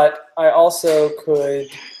 but I also could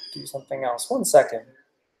do something else. One second.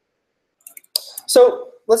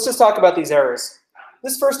 So let's just talk about these errors.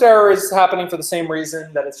 This first error is happening for the same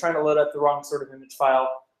reason, that it's trying to load up the wrong sort of image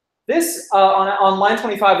file. This, on line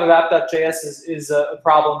 25 of app.js is a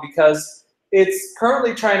problem because it's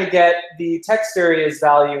currently trying to get the text area's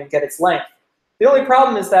value and get its length. The only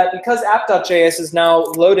problem is that because app.js is now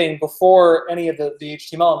loading before any of the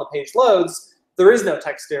HTML on the page loads, there is no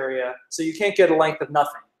text area, so you can't get a length of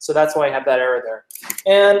nothing. So that's why I have that error there.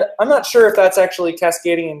 And I'm not sure if that's actually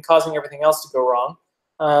cascading and causing everything else to go wrong.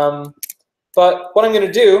 But what I'm going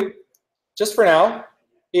to do, just for now,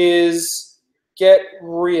 is get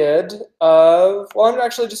rid of, well, I'm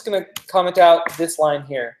actually just going to comment out this line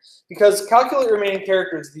here. Because calculate remaining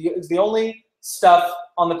characters is the only stuff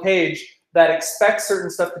on the page that expects certain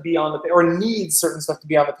stuff to be on the page, or needs certain stuff to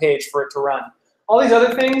be on the page for it to run. All these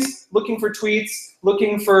other things, looking for tweets,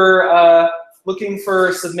 looking for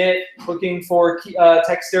submit, looking for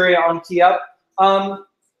text area on key up,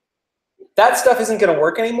 that stuff isn't going to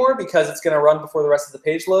work anymore because it's going to run before the rest of the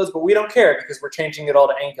page loads, but we don't care because we're changing it all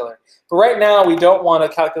to Angular. But right now, we don't want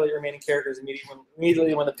to calculate remaining characters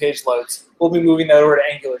immediately when the page loads. We'll be moving that over to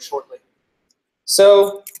Angular shortly.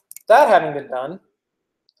 So that having been done,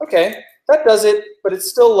 okay, that does it, but it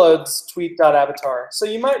still loads tweet.avatar. So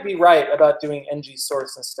you might be right about doing ng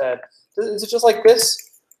source instead. Is it just like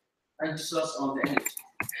this? And source on the image.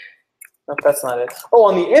 No, that's not it. Oh,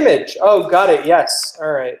 on the image. Oh, got it. Yes.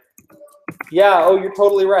 All right. Yeah, oh, you're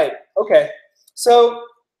totally right. Okay, so,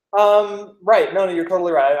 right, no, you're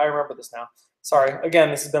totally right. I remember this now. Sorry, again,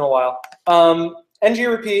 this has been a while. ng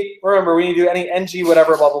repeat, remember, when you do any ng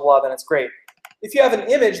whatever, blah, blah, blah, then it's great. If you have an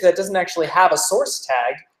image that doesn't actually have a source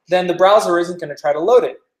tag, then the browser isn't going to try to load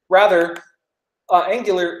it. Rather,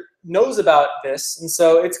 Angular knows about this, and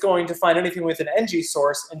so it's going to find anything with an ng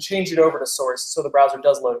source and change it over to source so the browser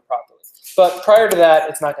does load it properly. But prior to that,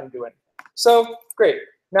 it's not going to do anything. So, great.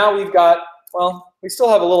 Now we've got, well, we still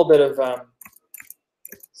have a little bit of,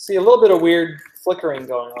 see a little bit of weird flickering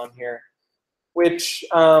going on here, which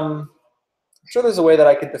I'm sure there's a way that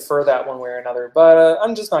I could defer that one way or another, but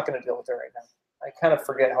I'm just not going to deal with it right now. I kind of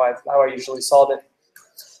forget how I usually solve it.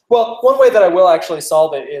 Well, one way that I will actually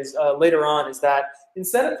solve it is later on is that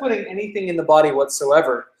instead of putting anything in the body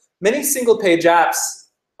whatsoever, many single-page apps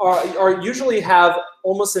usually have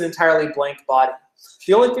almost an entirely blank body.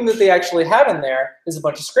 The only thing that they actually have in there is a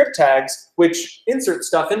bunch of script tags which insert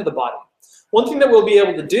stuff into the body. One thing that we'll be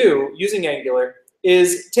able to do using Angular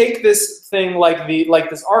is take this thing like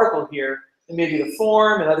this article here, and maybe the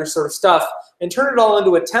form and other sort of stuff, and turn it all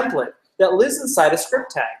into a template that lives inside a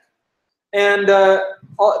script tag. And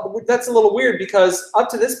that's a little weird because up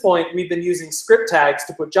to this point we've been using script tags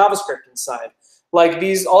to put JavaScript inside. Like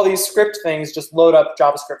all these script things just load up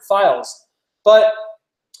JavaScript files. But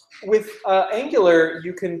with Angular,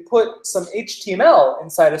 you can put some HTML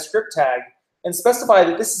inside a script tag and specify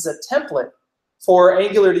that this is a template for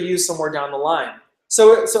Angular to use somewhere down the line.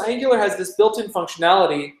 So Angular has this built-in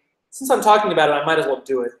functionality. Since I'm talking about it, I might as well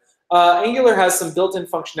do it. Angular has some built-in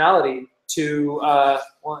functionality to,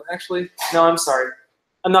 well, actually, no, I'm sorry.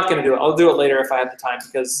 I'm not going to do it. I'll do it later if I have the time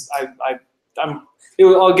because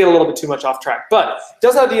I'll get a little bit too much off track. But it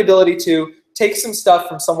does have the ability to take some stuff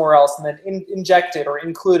from somewhere else and then inject it or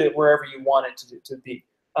include it wherever you want it to be.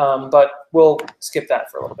 But we'll skip that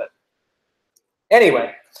for a little bit.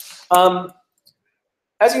 Anyway,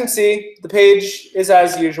 as you can see, the page is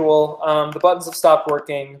as usual. The buttons have stopped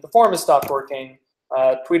working. The form has stopped working.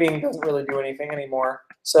 Tweeting doesn't really do anything anymore,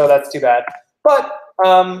 so that's too bad. But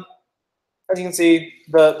as you can see,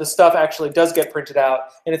 the stuff actually does get printed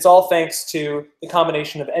out, and it's all thanks to the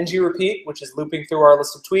combination of ng repeat, which is looping through our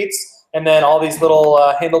list of tweets, and then all these little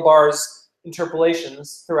handlebars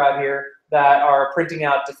interpolations throughout here that are printing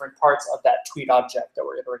out different parts of that tweet object that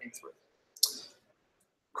we're iterating through.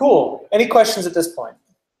 Cool. Any questions at this point?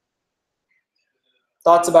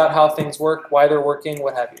 Thoughts about how things work, why they're working,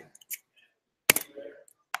 what have you?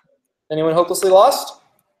 Anyone hopelessly lost?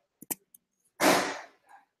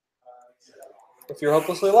 If you're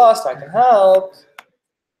hopelessly lost, I can help.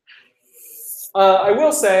 I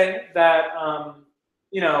will say that,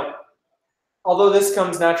 you know, although this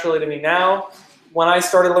comes naturally to me now, when I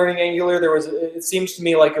started learning Angular, it seemed to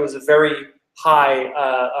me like it was a very high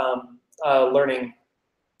learning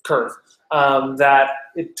curve that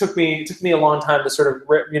it took me a long time to sort of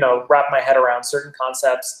wrap my head around certain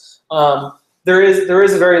concepts. There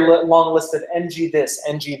is a very long list of ng this,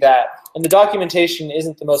 ng that, and the documentation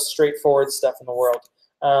isn't the most straightforward stuff in the world.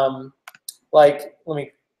 Like, let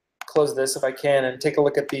me close this if I can and take a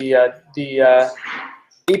look at the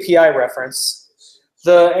API reference.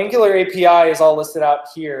 The Angular API is all listed out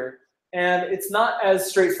here, and it's not as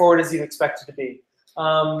straightforward as you'd expect it to be.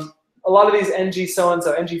 A lot of these ng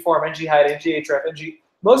so-and-so, ng form, ng height, ng href, ng,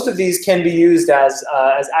 most of these can be used as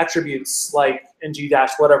attributes like ng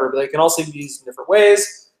dash whatever, but they can also be used in different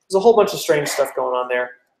ways. There's a whole bunch of strange stuff going on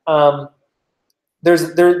there.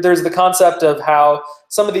 There's the concept of how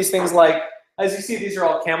some of these things, like, as you see, these are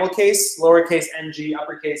all camel case, lowercase ng,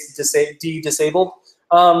 uppercase d disabled.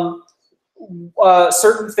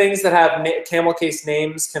 Certain things that have camel case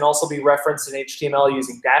names can also be referenced in HTML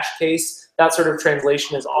using dash case. That sort of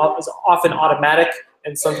translation is often automatic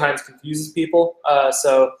and sometimes confuses people.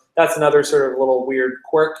 So that's another sort of little weird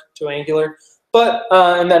quirk to Angular. But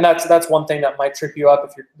and then that's one thing that might trip you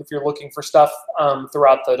up if you're looking for stuff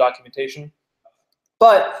throughout the documentation.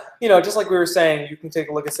 But just like we were saying, you can take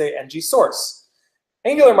a look at, say, ng source.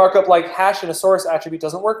 Angular markup like hash in a source attribute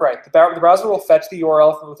doesn't work right. The browser will fetch the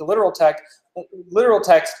URL with the literal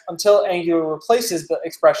text until Angular replaces the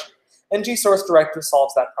expression. ng source directive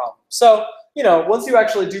solves that problem. So once you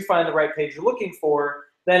actually do find the right page you're looking for,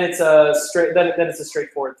 then it's a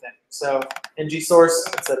straightforward thing. So ng source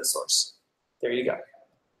instead of source. There you go.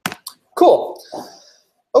 Cool.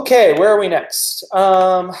 Okay, where are we next?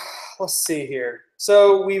 Let's see here.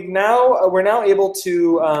 So we're now able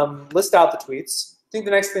to list out the tweets. I think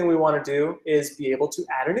the next thing we want to do is be able to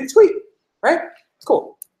add a new tweet, right?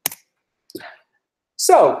 Cool.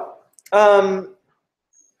 So, right.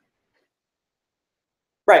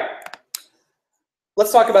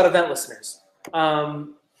 Let's talk about event listeners.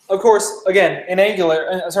 Of course, again, in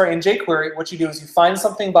jQuery, what you do is you find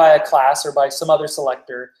something by a class or by some other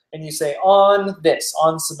selector, and you say on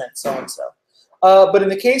submit so and so. But in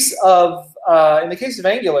the case of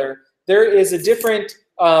Angular, there is a different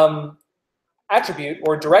attribute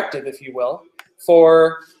or directive, if you will,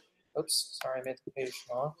 for. Oops, sorry, I made the page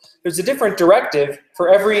wrong. There's a different directive for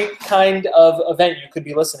every kind of event you could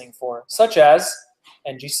be listening for, such as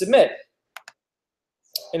ng submit.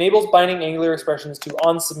 Enables binding Angular expressions to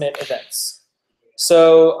on-submit events.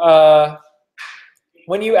 So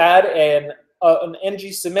when you add an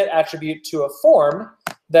ng submit attribute to a form,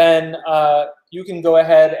 then you can go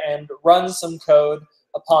ahead and run some code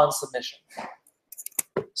upon submission.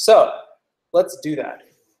 So let's do that.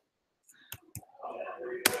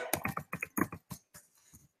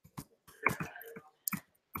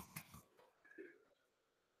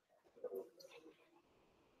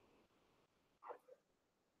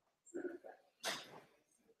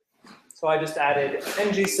 So I just added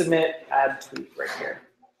ng submit add tweet right here.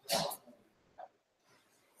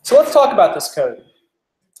 So let's talk about this code.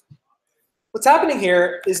 What's happening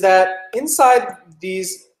here is that inside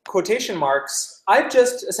these quotation marks, I've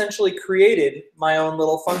just essentially created my own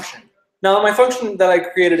little function. Now, my function that I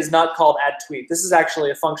created is not called add tweet. This is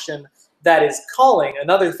actually a function that is calling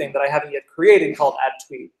another thing that I haven't yet created called add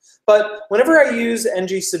tweet. But whenever I use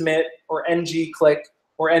ng submit or ng click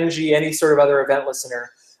or ng any sort of other event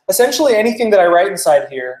listener, essentially anything that I write inside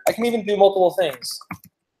here, I can even do multiple things.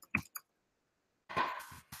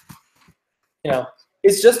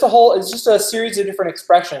 It's just a series of different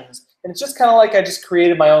expressions, and it's just kind of like I just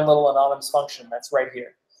created my own little anonymous function that's right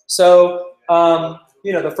here. So,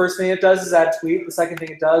 the first thing it does is add tweet. The second thing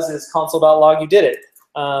it does is console.log you did it.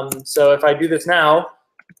 So if I do this now,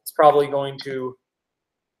 it's probably going to,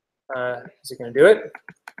 is it going to do it?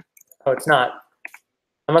 Oh, it's not.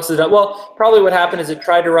 I must have done, well, probably what happened is it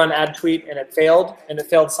tried to run add tweet and it failed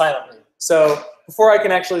silently. So before I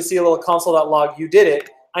can actually see a little console.log you did it,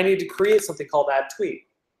 I need to create something called add tweet.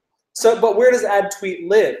 So, but where does add tweet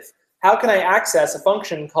live? How can I access a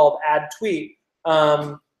function called add tweet?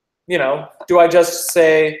 Do I just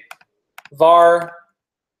say var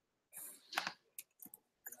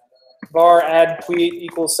add tweet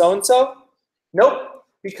equals so and so? Nope,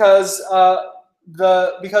 because all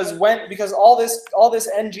this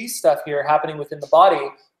ng stuff here happening within the body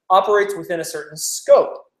operates within a certain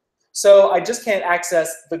scope. So I just can't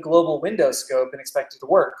access the global window scope and expect it to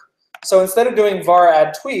work. So instead of doing var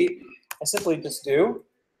add tweet, I simply just do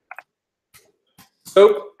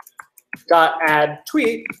scope.add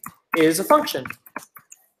tweet is a function.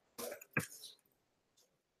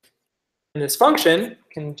 And this function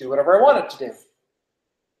can do whatever I want it to do.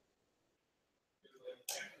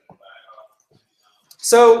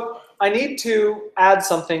 So I need to add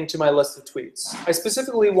something to my list of tweets. I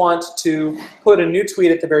specifically want to put a new tweet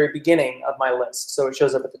at the very beginning of my list, so it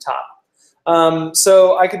shows up at the top.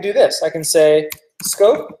 So I could do this. I can say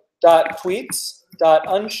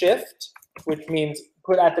scope.tweets.unshift, which means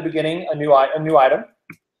put at the beginning a new item.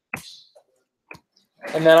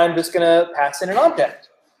 And then I'm just going to pass in an object.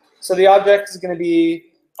 So the object is going to be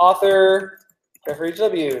author Jeffrey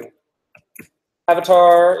W.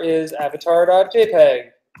 Avatar is avatar.jpg.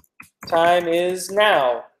 Time is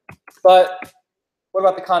now. But what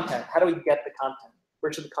about the content? How do we get the content?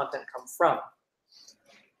 Where should the content come from?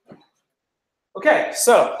 Okay,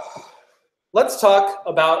 so let's talk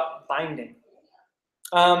about binding.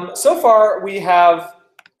 So far, we have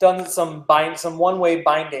done some one-way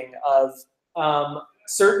binding of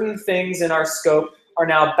certain things in our scope are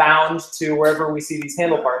now bound to wherever we see these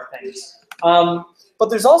handlebar things. But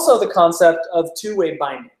there's also the concept of two-way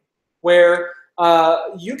binding, where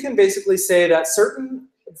you can basically say that certain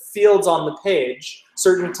fields on the page,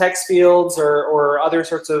 certain text fields or other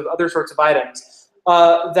sorts of items,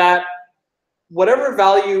 that whatever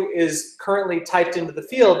value is currently typed into the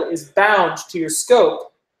field is bound to your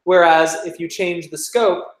scope, whereas if you change the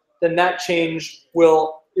scope, then that change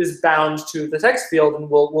is bound to the text field and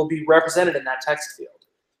will be represented in that text field.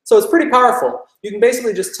 So it's pretty powerful. You can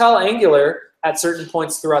basically just tell Angular at certain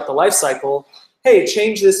points throughout the lifecycle, hey,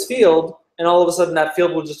 change this field, and all of a sudden that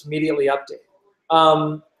field will just immediately update.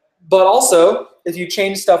 But also, if you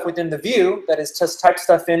change stuff within the view, that is, just type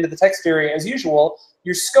stuff into the text area as usual,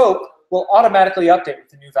 your scope will automatically update with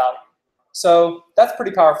the new value. So that's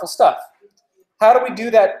pretty powerful stuff. How do we do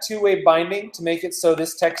that two-way binding to make it so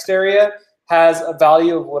this text area has a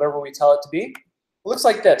value of whatever we tell it to be? It looks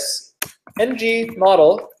like this. ng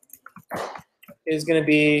model is going to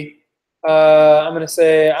be, I'm going to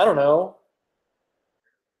say, I don't know,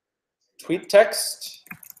 tweet text.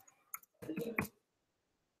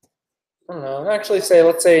 I don't know. Actually,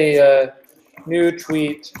 let's say new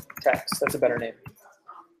tweet text. That's a better name.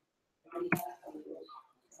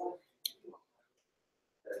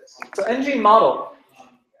 So ng model.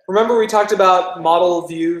 Remember we talked about model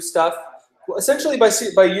view stuff? Well, essentially by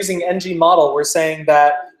using ng model, we're saying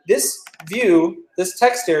that this view, this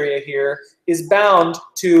text area here, is bound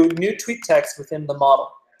to new tweet text within the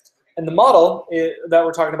model. And the model that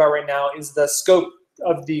we're talking about right now is the scope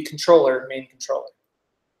of the controller, main controller.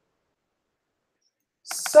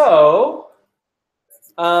 So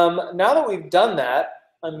now that we've done that,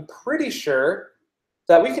 I'm pretty sure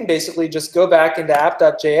that we can basically just go back into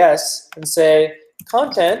app.js and say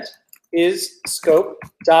content is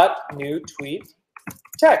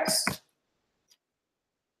scope.newTweetText.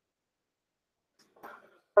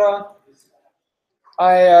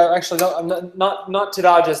 Actually, no, I'm not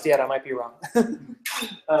ta-da just yet. I might be wrong. There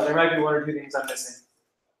might be one or two things I'm missing.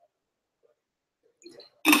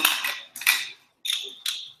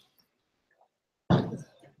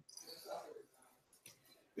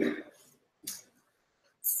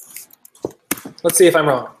 Let's see if I'm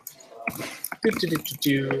wrong.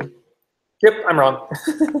 Yep, I'm wrong.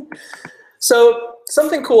 So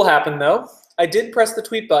something cool happened though. I did press the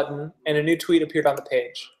tweet button and a new tweet appeared on the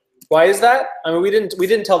page. Why is that? I mean, we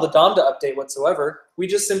didn't tell the DOM to update whatsoever. We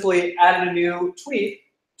just simply added a new tweet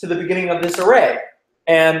to the beginning of this array,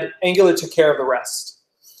 and Angular took care of the rest.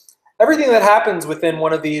 Everything that happens within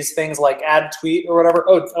one of these things like add tweet or whatever.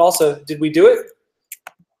 Oh, and also, did we do it?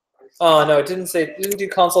 Oh no, it didn't do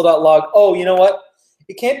console.log. Oh, you know what?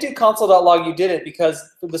 You can't do console.log you did it because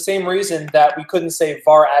for the same reason that we couldn't say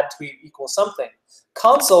var add tweet equals something.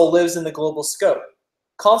 Console lives in the global scope.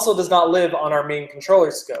 Console does not live on our main controller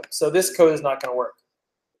scope, so this code is not going to work.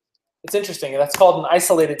 It's interesting. That's called an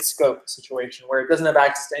isolated scope situation where it doesn't have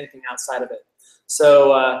access to anything outside of it.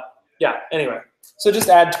 So yeah, anyway. So just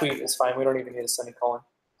add tweet is fine. We don't even need a semicolon.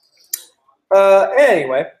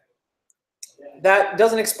 Anyway, that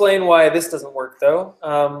doesn't explain why this doesn't work, though.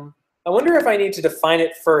 I wonder if I need to define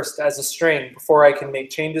it first as a string before I can make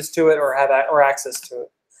changes to it or have access to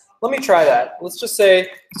it. Let me try that. Let's just say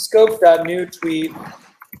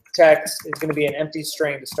scope.newTweetText is going to be an empty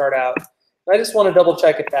string to start out. I just want to double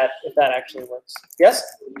check if that actually works. Yes?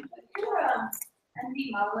 Put your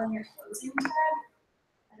NV model in your closing tag.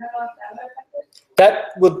 I don't know if that would affect it.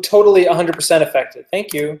 That would totally 100% affect it.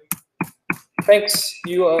 Thank you. Thanks.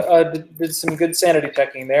 You did some good sanity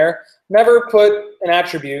checking there. Never put an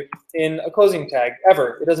attribute in a closing tag,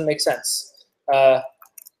 ever. It doesn't make sense.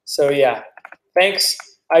 So yeah, thanks.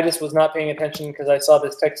 I just was not paying attention because I saw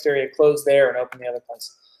this text area close there and open the other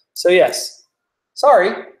place. So yes,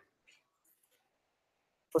 sorry.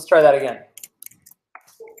 Let's try that again.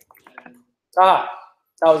 Ah,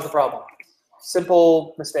 that was the problem.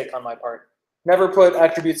 Simple mistake on my part. Never put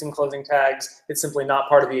attributes in closing tags. It's simply not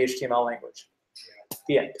part of the HTML language.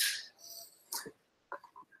 The end.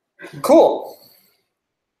 Cool.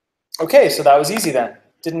 Okay, so that was easy then.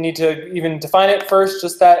 Didn't need to even define it first.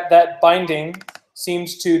 Just that binding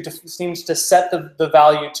seems to set the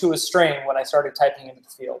value to a string when I started typing into the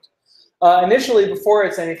field. Initially, before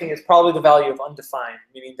it's anything, it's probably the value of undefined,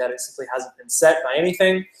 meaning that it simply hasn't been set by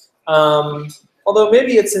anything. Although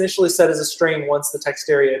maybe it's initially set as a string once the text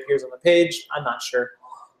area appears on the page. I'm not sure.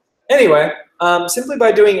 Anyway, simply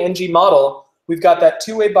by doing ngModel, we've got that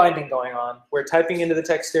two-way binding going on, where typing into the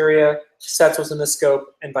text area sets what's in the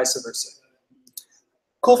scope and vice versa.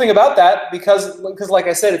 Cool thing about that, because like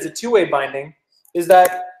I said, it's a two-way binding, is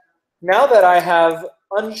that now that I have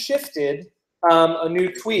unshifted a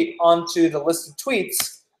new tweet onto the list of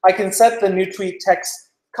tweets, I can set the new tweet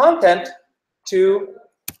text content to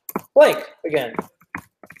blank again.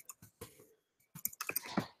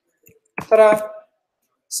 Ta-da!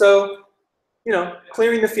 So, you know,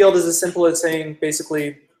 clearing the field is as simple as saying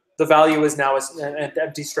basically the value is now an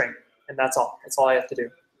empty string, and that's all. That's all I have to do.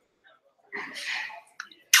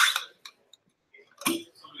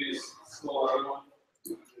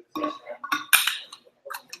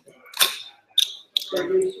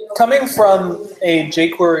 Coming from a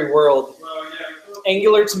jQuery world,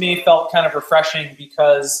 Angular to me felt kind of refreshing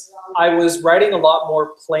because I was writing a lot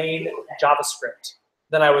more plain JavaScript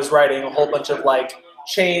than I was writing a whole bunch of like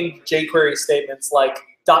chained jQuery statements like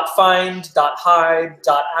 .find, .hide,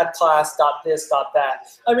 .add class, .this, .that.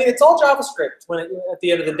 I mean, it's all JavaScript at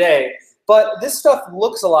the end of the day, but this stuff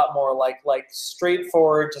looks a lot more like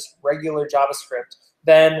straightforward, just regular JavaScript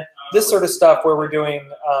than this sort of stuff where we're doing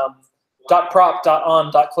 .prop,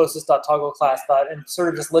 .on, .closest, .toggle class, and sort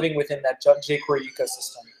of just living within that jQuery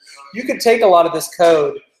ecosystem. You could take a lot of this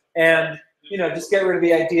code and just get rid of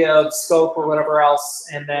the idea of scope or whatever else,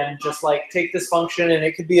 and then just like take this function, and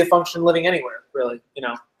it could be a function living anywhere, really,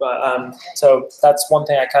 But so that's one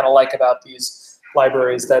thing I kind of like about these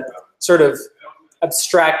libraries, that sort of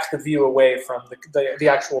abstract the view away from the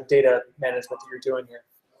actual data management that you're doing here.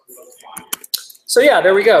 So yeah,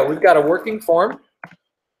 there we go. We've got a working form.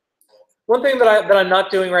 One thing that I'm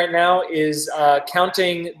not doing right now is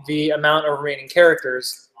counting the amount of remaining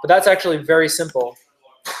characters, but that's actually very simple.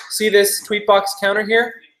 See this tweetbox counter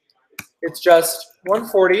here? It's just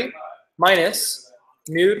 140 minus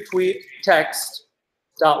new tweet text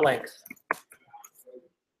dot length.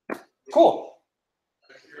 Cool.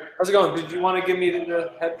 How's it going? Did you want to give me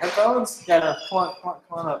the headphones? Yeah, no, come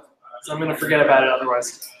on up. So I'm going to forget about it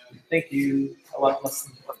otherwise. Thank you. I left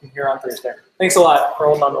them here on Thursday. Thanks a lot for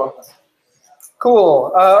holding on to them.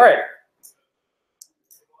 Cool. All right.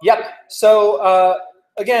 Yep. So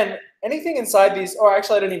again, anything inside these, or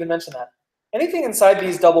actually I didn't even mention that. Anything inside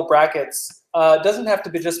these double brackets doesn't have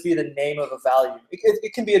to just be the name of a value.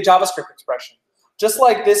 It can be a JavaScript expression. Just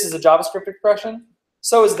like this is a JavaScript expression,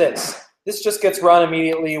 so is this. This just gets run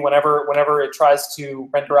immediately whenever it tries to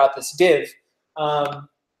render out this div.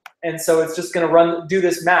 And so it's just going to do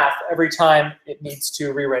this math every time it needs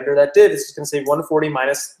to re-render that div. It's just going to say 140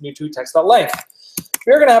 minus new tweet text.length.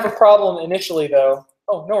 We're going to have a problem initially, though.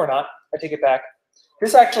 Oh, no, we're not. I take it back.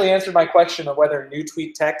 This actually answered my question of whether new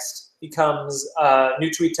tweet text becomes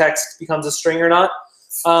a string or not.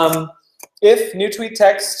 If new tweet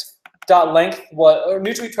text dot length or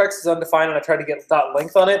new tweet text is undefined and I tried to get dot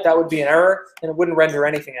length on it, that would be an error and it wouldn't render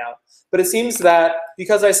anything out. But it seems that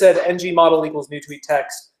because I said ngModel equals new tweet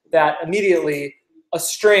text, that immediately a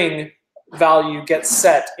string value gets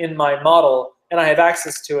set in my model and I have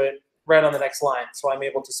access to it right on the next line. So I'm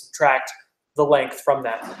able to subtract the length from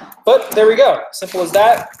that. But there we go. Simple as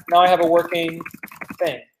that. Now I have a working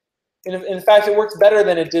thing. In fact, it works better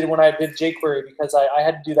than it did when I did jQuery because I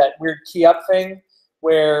had to do that weird key up thing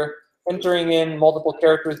where entering in multiple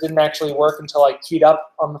characters didn't actually work until I keyed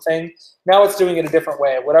up on the thing. Now it's doing it a different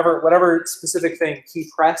way. Whatever specific thing, key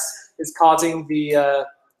press, is causing the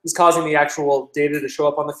actual data to show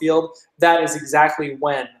up on the field. That is exactly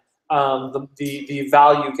when the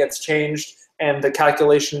value gets changed and the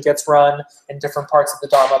calculation gets run and different parts of the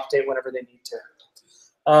DOM update whenever they need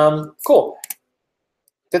to. Cool.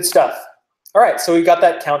 Good stuff. All right, so we've got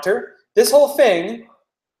that counter. This whole thing,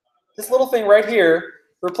 this little thing right here,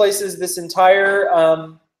 replaces this entire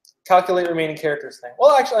calculate remaining characters thing.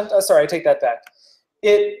 Well, actually, I'm sorry, I take that back.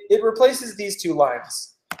 It replaces these two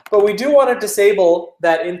lines. But we do want to disable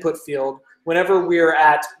that input field whenever we are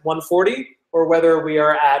at 140 or whether we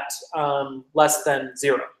are at less than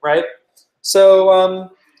 0, right? So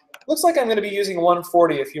looks like I'm going to be using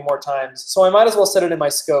 140 a few more times. So I might as well set it in my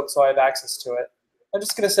scope so I have access to it. I'm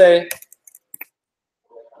just going to say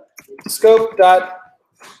scope dot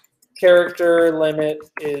character limit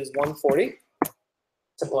is 140.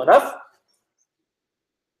 Simple enough.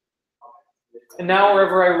 And now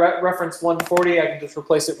wherever I reference 140, I can just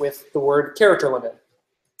replace it with the word character limit.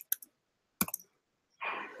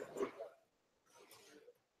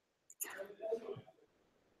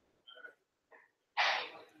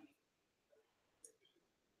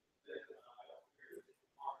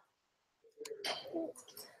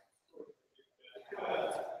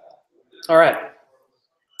 All right,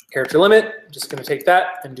 character limit, I'm just going to take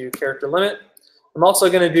that and do character limit. I'm also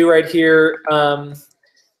going to do right here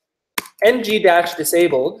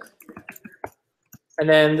ng-disabled, and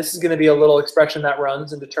then this is going to be a little expression that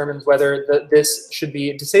runs and determines whether this should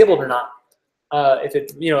be disabled or not. If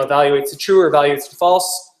it evaluates to true or evaluates to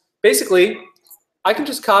false. Basically, I can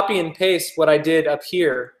just copy and paste what I did up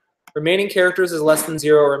here. Remaining characters is less than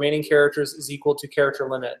 0, remaining characters is equal to character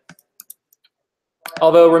limit.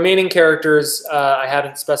 Although remaining characters I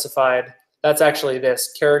haven't specified, that's actually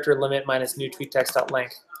this, character limit minus new tweet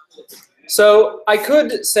text.length. So I could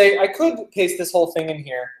paste this whole thing in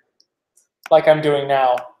here, like I'm doing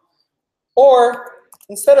now. Or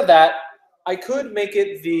instead of that, I could make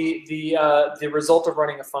it the result of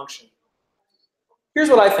running a function. Here's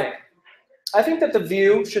what I think. I think that the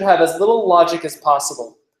view should have as little logic as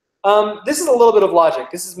possible. This is a little bit of logic.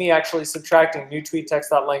 This is me actually subtracting new tweet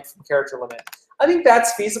text.length from character limit. I think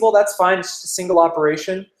that's feasible. That's fine. It's just a single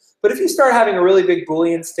operation. But if you start having a really big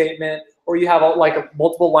Boolean statement, or you have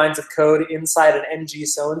multiple lines of code inside an ng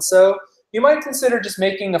so-and-so, you might consider just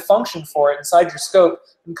making a function for it inside your scope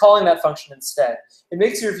and calling that function instead. It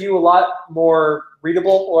makes your view a lot more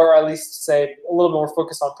readable, or at least say a little more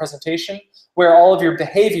focused on presentation, where all of your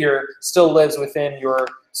behavior still lives within your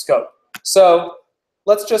scope. So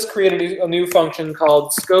let's just create a new function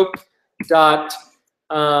called scope dot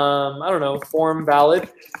I don't know, form valid.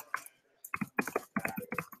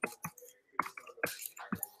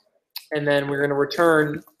 And then we're going to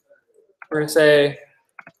return, we're going to say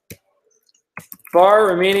var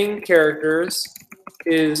remaining characters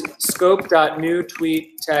is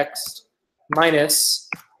scope.newTweetText minus,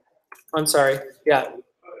 I'm sorry, yeah,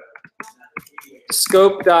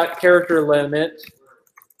 scope.character limit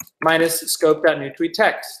minus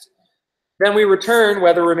scope.newTweetText. Then we return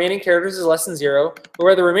whether remaining characters is less than 0, or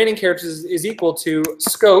whether remaining characters is equal to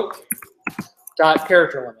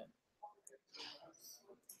scope.character limit.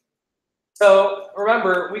 So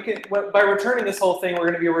remember, we can by returning this whole thing, we're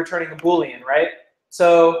going to be returning a Boolean, right?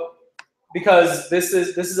 So because this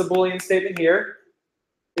is a Boolean statement here,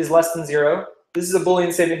 is less than 0. This is a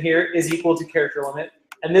Boolean statement here, is equal to character limit.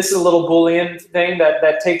 And this is a little Boolean thing that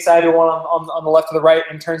takes either one on the left or the right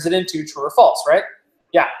and turns it into true or false, right?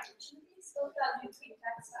 Yeah.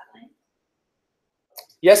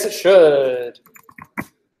 Yes, it should.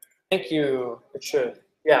 Thank you. It should.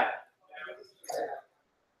 Yeah.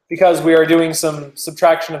 Because we are doing some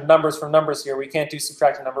subtraction of numbers from numbers here, we can't do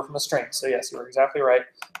subtract a number from a string. So yes, you're exactly right.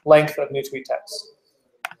 Length of new tweet text.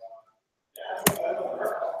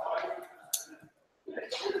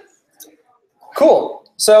 Cool.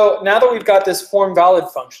 So now that we've got this form valid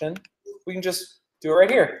function, we can just do it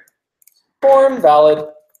right here. Form valid.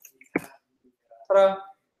 Ta-da.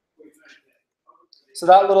 So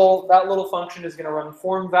that little function is going to run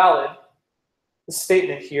form valid. The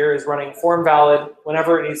statement here is running form valid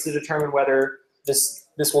whenever it needs to determine whether this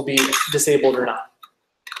will be disabled or not.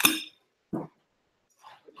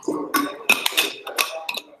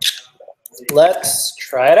 Let's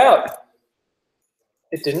try it out.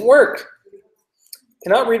 It didn't work.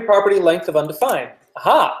 Cannot read property length of undefined.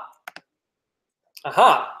 Aha.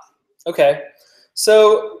 Aha. Okay.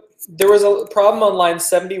 So there was a problem on line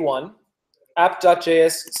 71,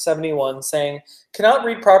 app.js 71, saying cannot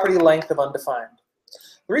read property length of undefined.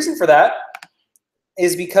 The reason for that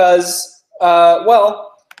is because,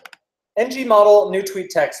 well, ng model new tweet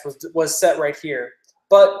text was set right here.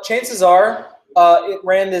 But chances are it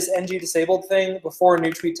ran this ng disabled thing before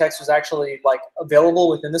new tweet text was actually available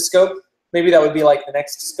within the scope. Maybe that would be like the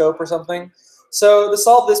next scope or something. So to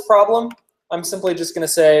solve this problem, I'm simply just going to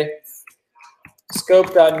say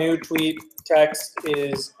scope.newTweetText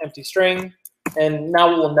is empty string, and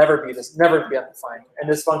now it will never be undefined, and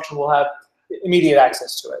this function will have immediate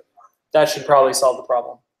access to it. That should probably solve the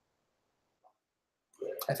problem,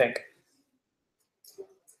 I think.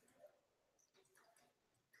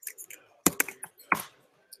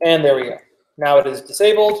 And there we go. Now it is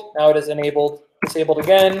disabled. Now it is enabled. Disabled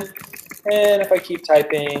again. And if I keep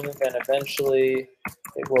typing, then eventually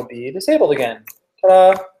it will be disabled again.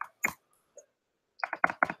 Ta-da!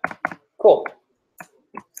 Cool.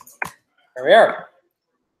 There we are.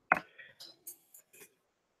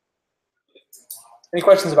 Any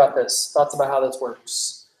questions about this? Thoughts about how this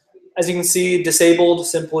works? As you can see, disabled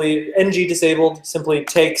simply, ng disabled simply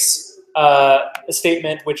takes a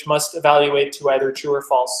statement which must evaluate to either true or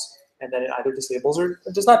false, and then it either disables or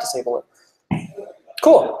does not disable it.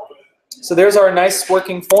 Cool. So there's our nice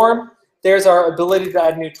working form. There's our ability to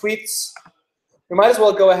add new tweets. We might as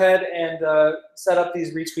well go ahead and set up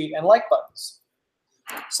these retweet and like buttons.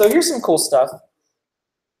 So here's some cool stuff.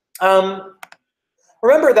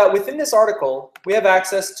 Remember that within this article, we have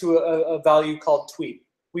access to a value called tweet.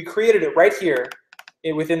 We created it right here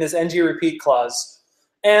within this ng repeat clause.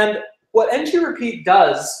 And what ng repeat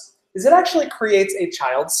does is it actually creates a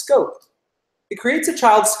child scope. It creates a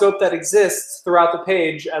child scope that exists throughout the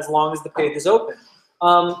page as long as the page is open.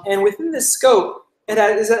 And within this scope, it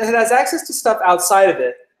has access to stuff outside of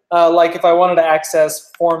it. Like if I wanted to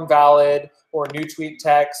access form valid or new tweet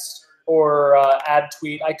text or add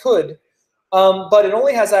tweet, I could. But it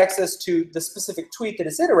only has access to the specific tweet that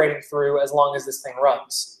it's iterating through as long as this thing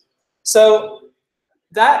runs. So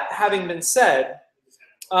that having been said,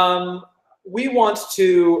 we want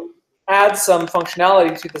to add some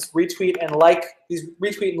functionality to this retweet and like, these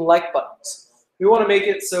retweet and like buttons. We want to make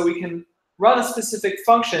it so we can run a specific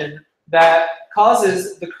function that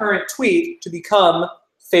causes the current tweet to become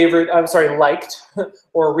liked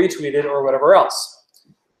or retweeted or whatever else.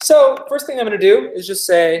 So first thing I'm going to do is just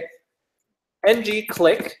say ng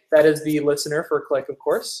click, that is the listener for click, of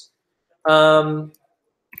course, retweet,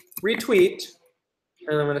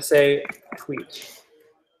 and I'm going to say tweet.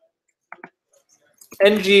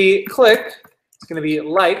 ng click is going to be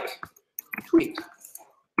like tweet.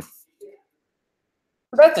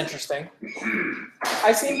 So that's interesting.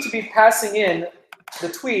 I seem to be passing in the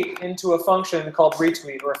tweet into a function called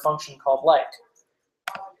retweet or a function called like.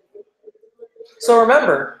 So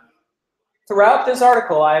remember, throughout this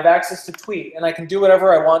article, I have access to tweet, and I can do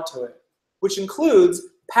whatever I want to it, which includes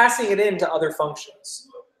passing it into other functions.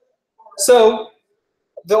 So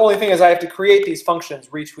the only thing is I have to create these functions,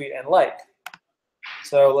 retweet and like.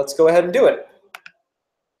 So let's go ahead and do it.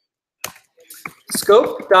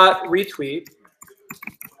 Scope.retweet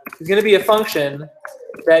is going to be a function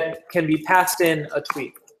that can be passed in a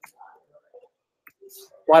tweet.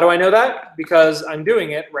 Why do I know that? Because I'm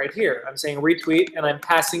doing it right here. I'm saying retweet, and I'm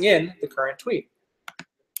passing in the current tweet.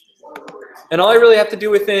 And all I really have to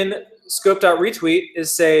do within scope.retweet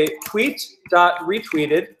is say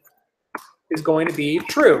tweet.retweeted is going to be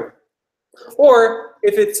true. Or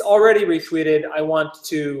if it's already retweeted, I want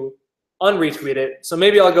to unretweet it. So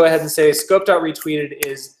maybe I'll go ahead and say scope.retweeted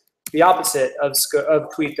is the opposite of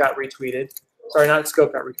tweet.retweeted. Sorry, not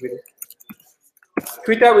scope.retweeted.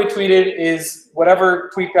 Tweet.retweeted is whatever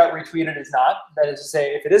tweet.retweeted is not. That is to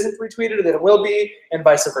say, if it isn't retweeted, then it will be, and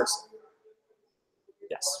vice versa.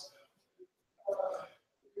 Yes.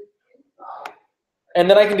 And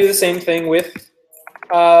then I can do the same thing with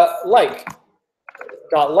like.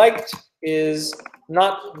 .liked is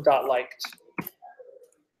not .liked.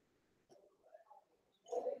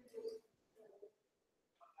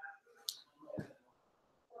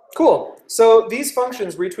 Cool. So these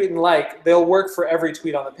functions, retweet and like, they'll work for every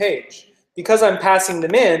tweet on the page. Because I'm passing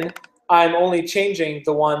them in, I'm only changing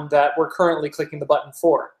the one that we're currently clicking the button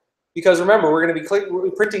for. Because remember, we're going to be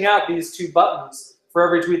printing out these two buttons for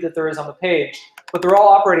every tweet that there is on the page, but they're all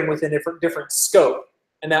operating within a different scope.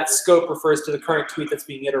 And that scope refers to the current tweet that's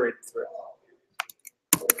being iterated through.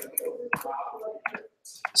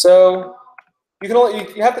 So you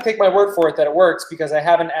have to take my word for it that it works because I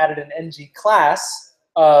haven't added an ng class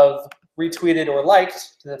of retweeted or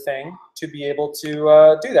liked to the thing to be able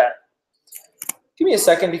to do that. Give me a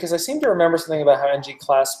second because I seem to remember something about how ng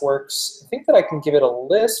class works. I think that I can give it a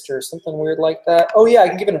list or something weird like that. Oh yeah, I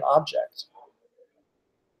can give it an object.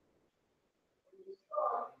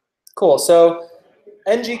 Cool, so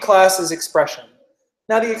ng class is expression.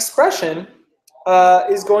 Now the expression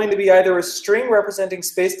is going to be either a string representing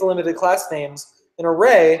space-delimited class names, an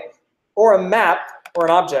array, or a map, or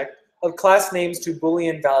an object, of class names to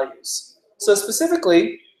Boolean values. So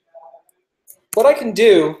specifically, what I can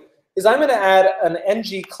do is I'm going to add an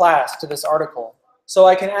ng class to this article. So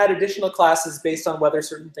I can add additional classes based on whether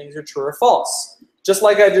certain things are true or false. Just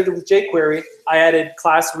like I did with jQuery, I added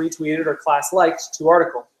class retweeted or class liked to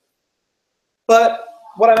article. But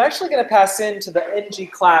what I'm actually going to pass into the ng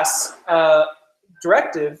class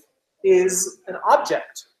directive is an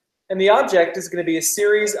object. And the object is going to be a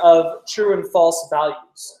series of true and false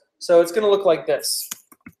values. So it's going to look like this.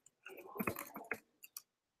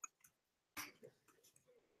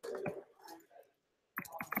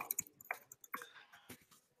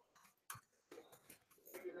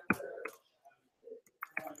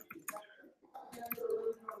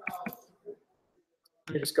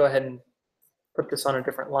 Let me just go ahead and put this on a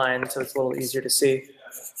different line so it's a little easier to see.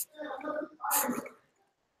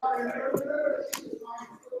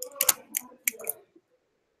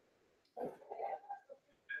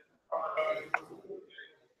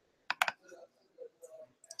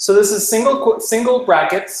 So this is single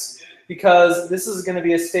brackets because this is going to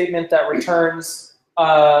be a statement that returns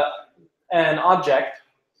an object.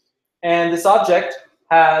 And this object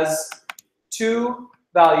has two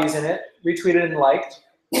values in it, retweeted and liked.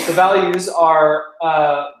 The values are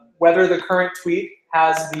whether the current tweet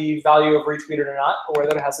has the value of retweeted or not, or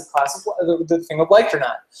whether it has a class of the thing of liked or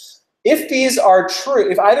not. If these are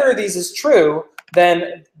true, if either of these is true,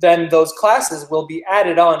 then those classes will be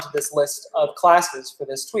added on to this list of classes for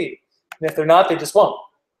this tweet. And if they're not, they just won't.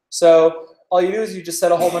 So all you do is you just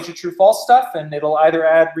set a whole bunch of true-false stuff, and it'll either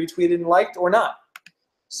add retweeted and liked or not.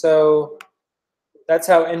 So that's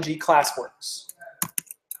how ng class works.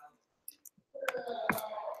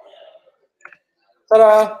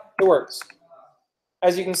 Ta-da! It works.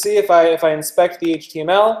 As you can see, if I inspect the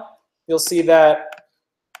HTML, you'll see that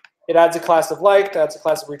it adds a class of liked, adds a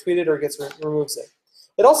class of retweeted, or removes it.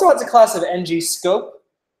 It also adds a class of ng scope,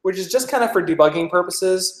 which is just kind of for debugging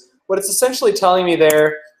purposes. What it's essentially telling me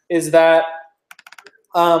there is that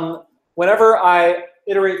whenever I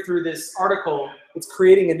iterate through this article, it's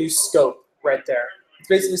creating a new scope right there. It's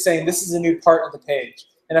basically saying this is a new part of the page.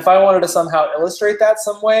 And if I wanted to somehow illustrate that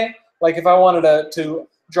some way, like if I wanted to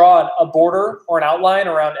draw a border or an outline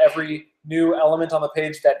around every new element on the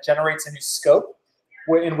page that generates a new scope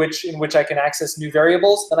in which I can access new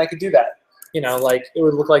variables, then I could do that. You know, like it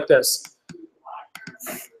would look like this.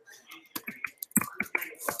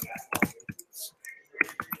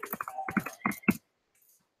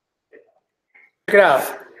 Check it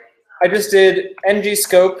out. I just did ng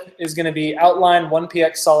scope is going to be outline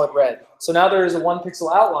 1px solid red. So now there is a 1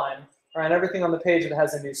 pixel outline around everything on the page that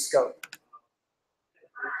has a new scope.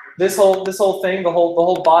 This whole thing, the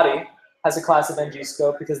whole body, has a class of ng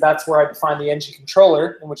scope because that's where I define the ng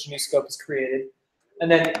controller in which a new scope is created.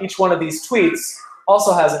 And then each one of these tweets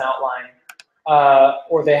also has an outline,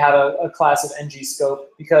 or they have a class of ng scope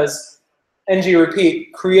because ng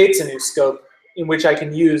repeat creates a new scope in which I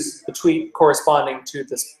can use the tweet corresponding to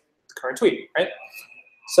this current tweet, right?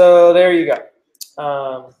 So there you go.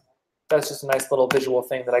 That's just a nice little visual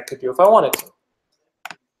thing that I could do if I wanted to.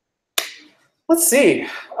 Let's see.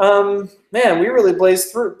 Man, we really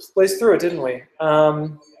blazed through it, didn't we? I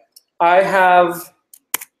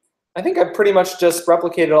think I've pretty much just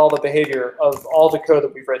replicated all the behavior of all the code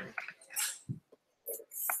that we've written.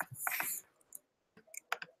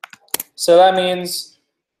 So that means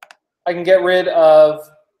I can get rid of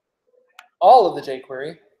all of the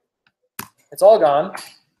jQuery. It's all gone.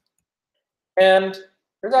 And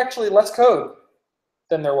there's actually less code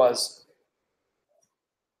than there was.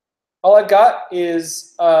 All I've got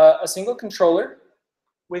is a single controller,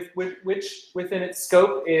 which within its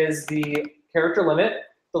scope is the character limit,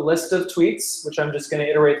 the list of tweets, which I'm just going to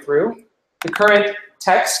iterate through, the current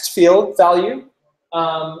text field value,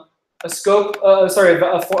 a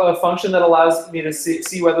function that allows me to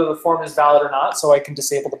see whether the form is valid or not, so I can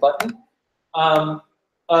disable the button,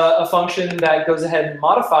 a function that goes ahead and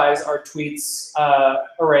modifies our tweets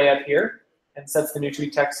array up here and sets the new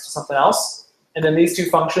tweet text to something else. And then these two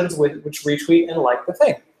functions which retweet and like the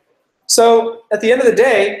thing. So at the end of the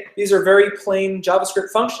day, these are very plain JavaScript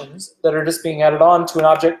functions that are just being added on to an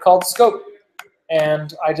object called scope.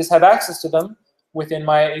 And I just have access to them within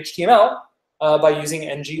my HTML by using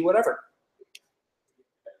ng whatever.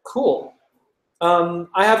 Cool.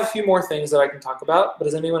 I have a few more things that I can talk about, but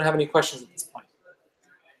does anyone have any questions at this point?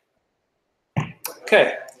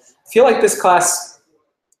 Okay. I feel like this class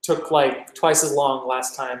took like twice as long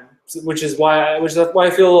last time, which is why I feel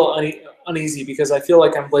a little uneasy, because I feel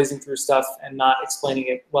like I'm blazing through stuff and not explaining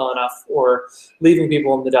it well enough or leaving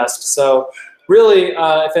people in the dust. So really,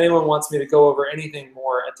 if anyone wants me to go over anything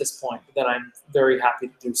more at this point, then I'm very happy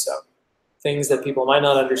to do so. Things that people might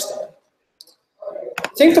not understand.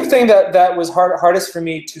 I think the thing that was hardest for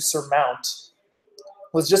me to surmount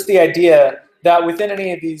was just the idea that within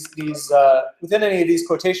any of these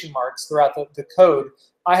quotation marks throughout the code,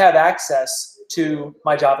 I have access to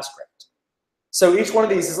my JavaScript. So each one of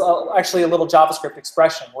these is actually a little JavaScript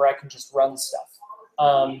expression where I can just run stuff.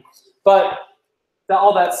 But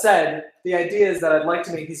all that said, the idea is that I'd like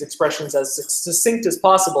to make these expressions as succinct as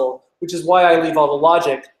possible, which is why I leave all the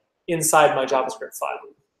logic inside my JavaScript file.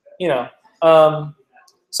 You know.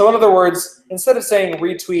 So in other words, instead of saying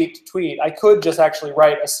retweet tweet, I could just actually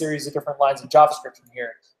write a series of different lines of JavaScript from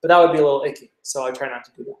here, but that would be a little icky. So I try not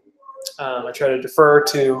to do that. I try to defer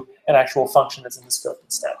to an actual function that's in the scope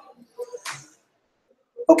instead.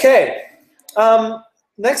 Okay.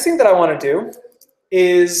 Next thing that I want to do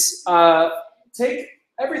is take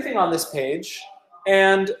everything on this page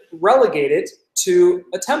and relegate it to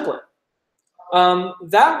a template.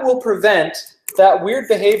 That will prevent that weird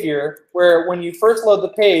behavior where when you first load the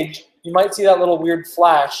page, you might see that little weird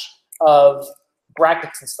flash of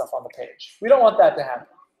brackets and stuff on the page. We don't want that to happen.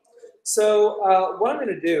 So what I'm going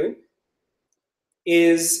to do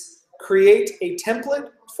is create a template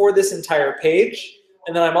for this entire page,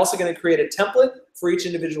 and then I'm also going to create a template for each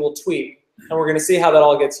individual tweet, and we're going to see how that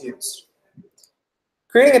all gets used.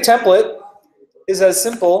 Creating a template is as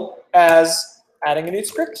simple as adding a new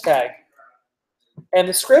script tag. And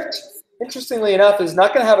the script, interestingly enough, is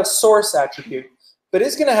not going to have a source attribute, but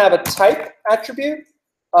is going to have a type attribute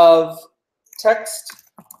of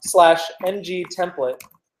text/ng template.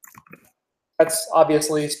 That's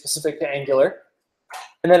obviously specific to Angular.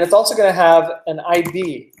 And then it's also going to have an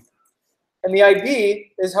ID. And the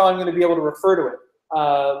ID is how I'm going to be able to refer to it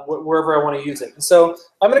wherever I want to use it. And so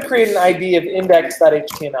I'm going to create an ID of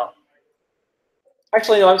index.html.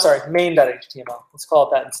 Actually, no, I'm sorry, main.html. Let's call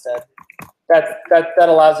it that instead. That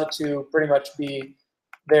allows it to pretty much be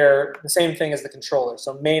the same thing as the controller,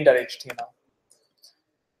 so main.html.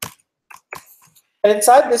 And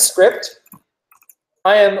inside this script,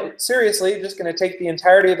 I am seriously just going to take the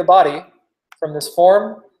entirety of the body from this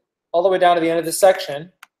form all the way down to the end of this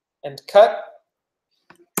section and cut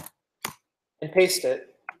and paste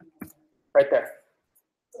it right there.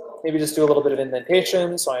 Maybe just do a little bit of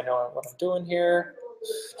indentation so I know what I'm doing here.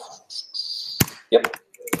 Yep.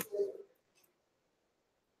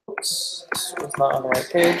 Oops, this was not on the right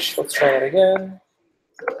page. Let's try that again.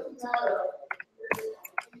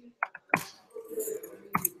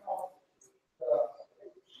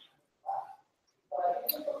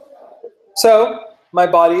 So my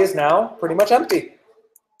body is now pretty much empty.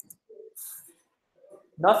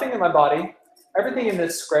 Nothing in my body, everything in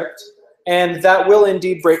this script, and that will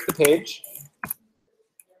indeed break the page.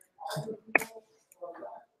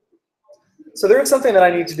 So there is something that I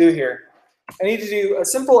need to do here. I need to do a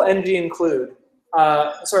simple ng include.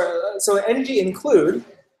 So ng include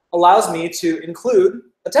allows me to include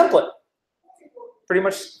a template. Pretty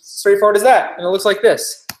much straightforward as that, and it looks like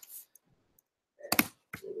this.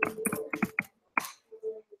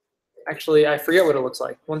 Actually, I forget what it looks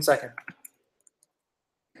like. 1 second.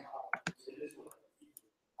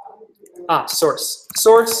 Source.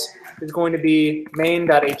 Source is going to be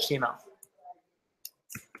main.html.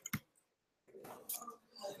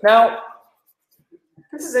 Now,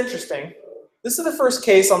 this is interesting. This is the first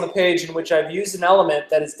case on the page in which I've used an element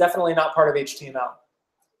that is definitely not part of HTML.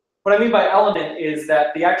 What I mean by element is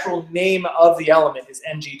that the actual name of the element is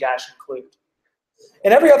ng-include.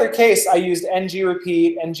 In every other case, I used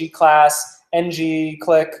ng-repeat, ng-class,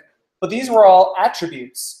 ng-click, but these were all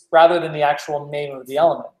attributes rather than the actual name of the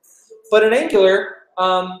element. But in Angular,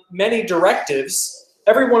 many directives,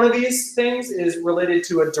 every one of these things is related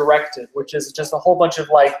to a directive, which is just a whole bunch of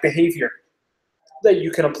like behavior that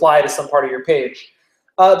you can apply to some part of your page.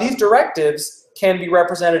 These directives can be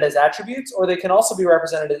represented as attributes, or they can also be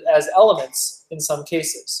represented as elements in some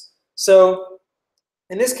cases. So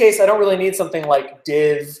in this case, I don't really need something like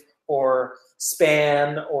div or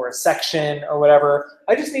span or section or whatever.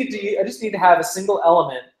 I just need to have a single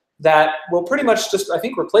element that will pretty much just, I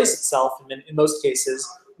think, replace itself in most cases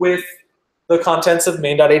with the contents of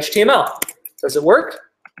main.html. Does it work?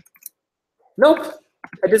 Nope.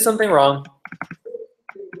 I did something wrong.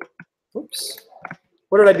 Oops.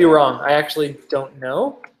 What did I do wrong? I actually don't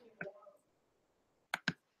know.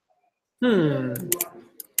 Do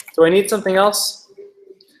I need something else?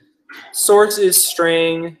 Source is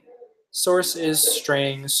string. Source is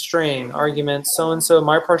string. String. Argument. So-and-so.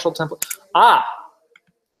 My partial template.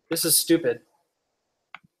 This is stupid.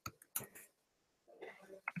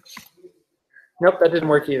 Nope, that didn't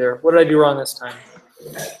work either. What did I do wrong this time?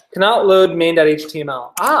 Cannot load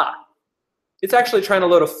main.html. It's actually trying to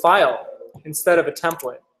load a file instead of a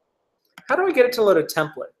template. How do I get it to load a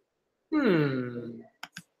template?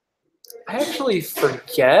 I actually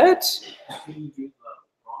forget.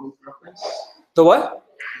 The what?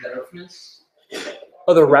 The reference.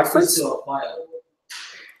 Oh, the reference? To a file.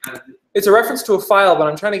 It's a reference to a file, but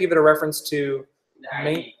I'm trying to give it a reference to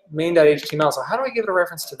main.html. So how do I give it a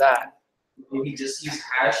reference to that? Maybe just use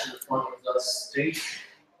hash in the form of the string.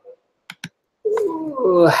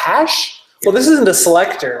 Hash? Well, this isn't a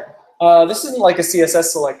selector. This isn't like a CSS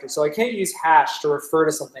selector, so I can't use hash to refer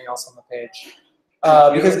to something else on the page.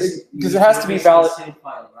 Because it has to be valid. Same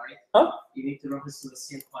file, right? Huh? You need to reference to the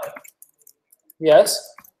same file.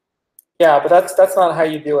 Yes. Yeah, but that's not how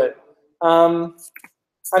you do it.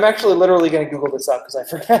 I'm actually literally going to Google this up because I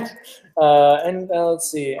forget. And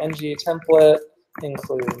let's see, ng template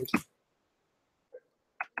include.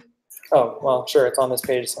 Oh, well, sure, it's on this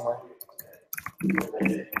page somewhere.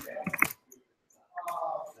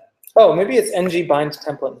 Oh, maybe it's ng bind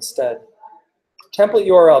template instead. Template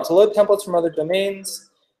URL, to load templates from other domains.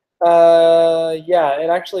 Yeah, it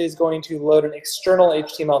actually is going to load an external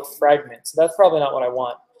HTML fragment, so that's probably not what I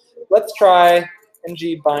want. Let's try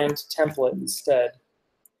ng bind template instead.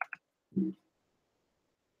 Ng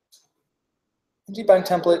bind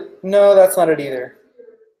template, no, that's not it either.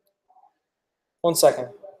 1 second.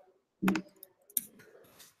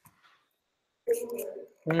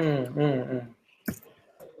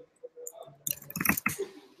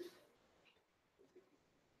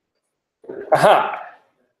 Aha!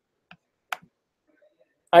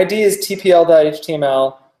 ID is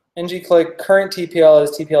tpl.html. ng-click current TPL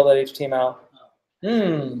is tpl.html.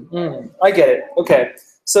 I get it. Okay.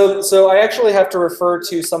 So I actually have to refer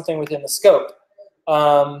to something within the scope.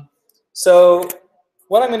 So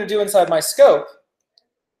what I'm going to do inside my scope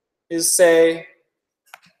is say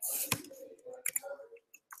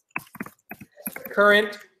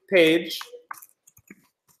current page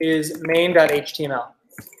is main.html.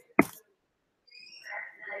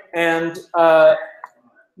 And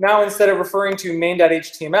now instead of referring to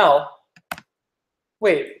main.html,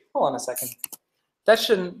 wait, hold on a second. Let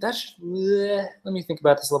me think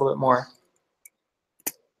about this a little bit more.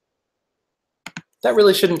 That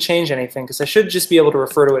really shouldn't change anything because I should just be able to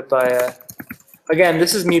refer to it by, again,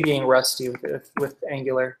 this is me being rusty with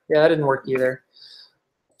Angular. Yeah, that didn't work either.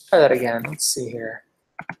 Try that again. Let's see here.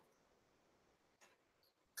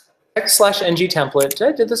 X/ng template. Did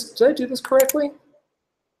I do this correctly?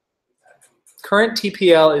 Current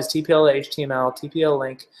TPL is tpl.html, TPL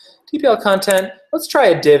link, TPL content. Let's try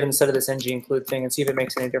a div instead of this ng include thing and see if it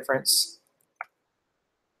makes any difference.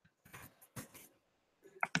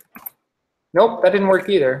 Nope, that didn't work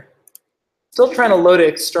either. Still trying to load it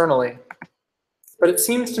externally. But it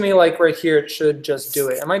seems to me like right here it should just do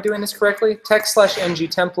it. Am I doing this correctly? Text/ng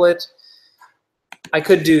template. I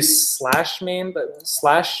could do /main, but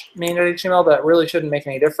 /main.html, but that really shouldn't make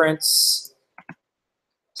any difference.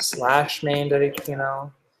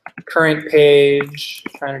 /main.html. Current page.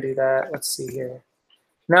 Trying to do that. Let's see here.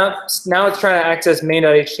 Now it's trying to access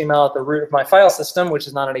main.html at the root of my file system, which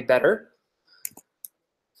is not any better.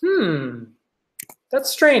 That's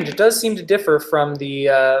strange. It does seem to differ from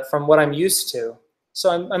the from what I'm used to.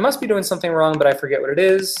 So I must be doing something wrong, but I forget what it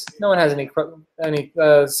is. No one has any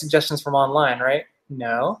suggestions from online, right?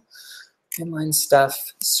 No. Inline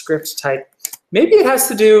stuff, script type. Maybe it has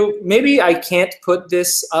to do, maybe I can't put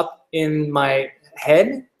this up in my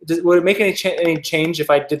head. Would it make any change if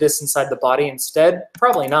I did this inside the body instead?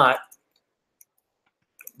 Probably not.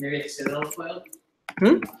 Maybe it's a XML file?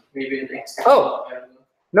 Maybe an XML file.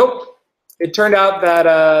 Nope. It turned out that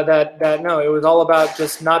no, it was all about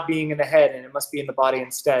just not being in the head, and it must be in the body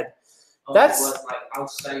instead. Oh, That's it was like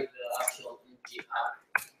outside the actual ng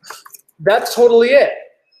app. That's totally it.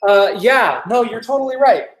 Yeah, no, you're totally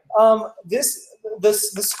right. The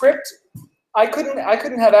script, I couldn't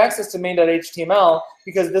have access to main.html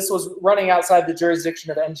because this was running outside the jurisdiction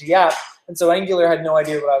of ng app, and so Angular had no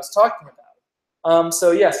idea what I was talking about.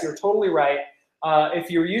 So yes, you're totally right. If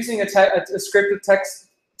you're using a script of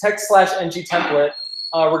text/ng template,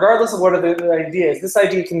 regardless of what the idea is, this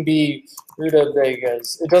ID can be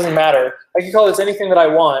rutavegas. It doesn't matter. I can call this anything that I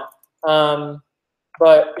want,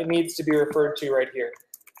 but it needs to be referred to right here.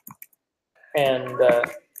 And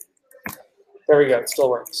there we go. It still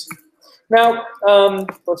works. Now,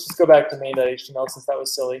 let's just go back to main.html since that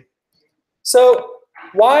was silly. So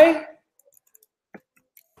why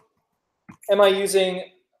am I using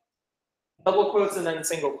double quotes and then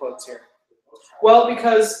single quotes here? Well,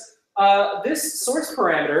 because this source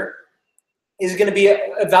parameter is going to be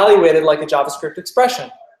evaluated like a JavaScript expression,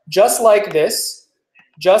 just like this,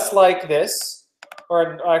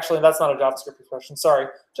 or actually that's not a JavaScript expression, sorry,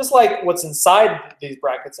 just like what's inside these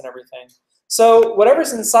brackets and everything. So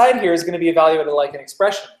whatever's inside here is going to be evaluated like an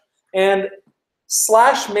expression. And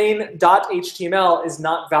 /main.html is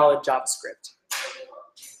not valid JavaScript.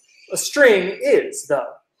 A string is,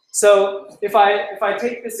 though. So if I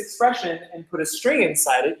take this expression and put a string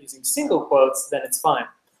inside it using single quotes, then it's fine.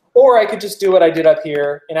 Or I could just do what I did up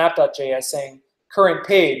here in app.js saying current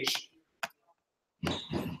page.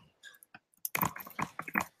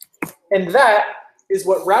 And that is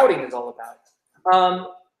what routing is all about.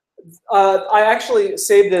 I actually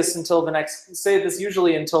save this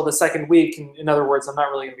usually until the second week. In other words, I'm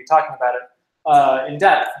not really going to be talking about it in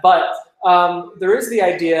depth. But there is the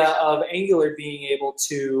idea of Angular being able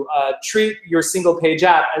to treat your single page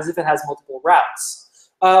app as if it has multiple routes.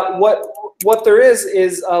 What there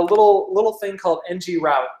is a little thing called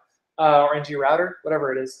ng-route or ng-router,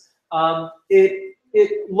 whatever it is.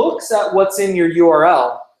 It looks at what's in your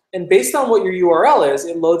URL, and based on what your URL is,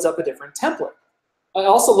 it loads up a different template. It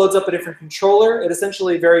also loads up a different controller. It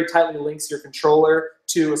essentially very tightly links your controller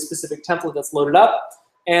to a specific template that's loaded up.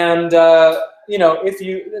 And you know,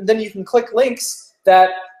 then you can click links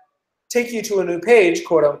that take you to a new page,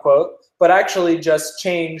 quote unquote, but actually just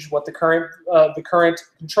change what the current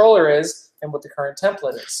controller is and what the current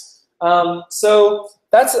template is. So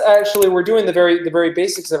that's actually, we're doing the very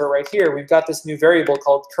basics of it right here. We've got this new variable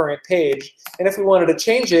called current page, and if we wanted to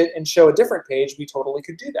change it and show a different page, we totally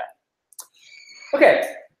could do that.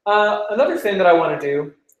 Okay, another thing that I want to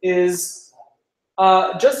do is,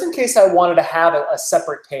 just in case I wanted to have a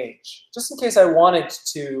separate page, just in case I wanted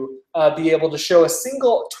to be able to show a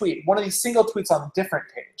single tweet, one of these single tweets on a different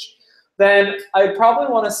page, then I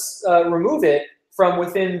probably want to remove it from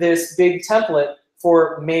within this big template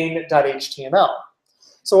for main.html.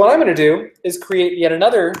 So what I'm going to do is create yet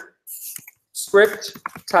another script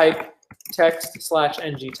type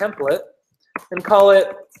text/ng template and call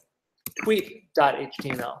it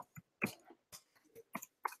tweet.html.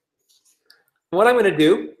 What I'm going to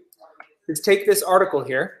do is take this article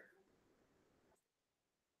here.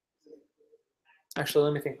 Actually,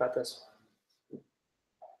 let me think about this.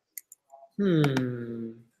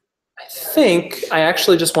 I think I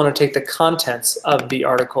actually just want to take the contents of the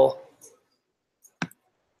article.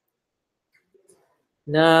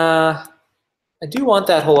 Nah, I do want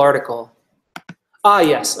that whole article. Ah,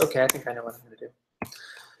 yes. Okay, I think I know what I'm going to do.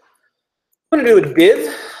 I'm going to do a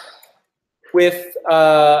div with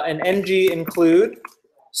an ng include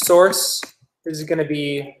source. This is going to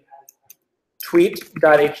be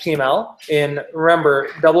tweet.html in, remember,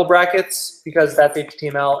 double brackets because that's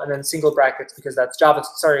HTML, and then single brackets because that's Java.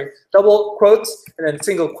 Sorry, double quotes and then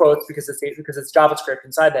single quotes because it's JavaScript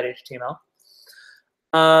inside that HTML.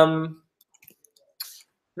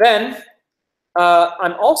 Then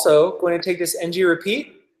I'm also going to take this ng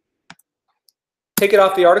repeat, take it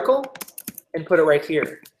off the article, and put it right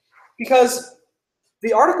here. Because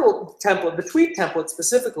the article template, the tweet template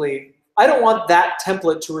specifically, I don't want that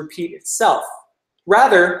template to repeat itself.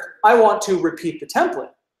 Rather, I want to repeat the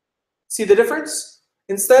template. See the difference?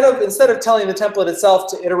 Instead of telling the template itself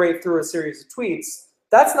to iterate through a series of tweets,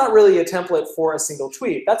 that's not really a template for a single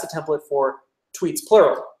tweet. That's a template for tweets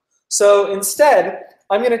plural. So instead,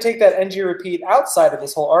 I'm going to take that ng repeat outside of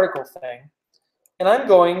this whole article thing, and I'm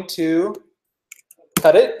going to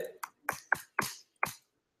cut it,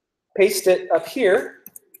 paste it up here,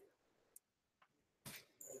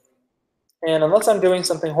 and unless I'm doing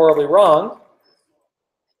something horribly wrong,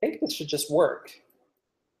 I think this should just work.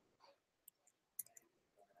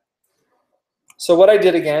 So what I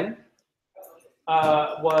did again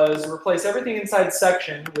was replace everything inside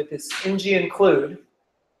section with this ng include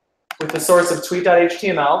with the source of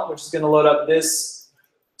tweet.html, which is going to load up this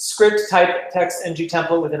script type text ng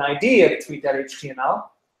template with an ID of tweet.html.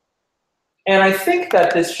 And I think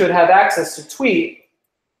that this should have access to tweet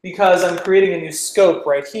because I'm creating a new scope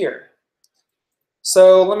right here.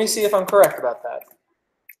 So let me see if I'm correct about that.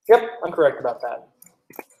 Yep, I'm correct about that.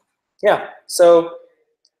 Yeah, so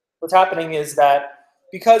what's happening is that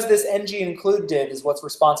because this ng include div is what's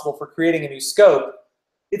responsible for creating a new scope,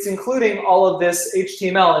 it's including all of this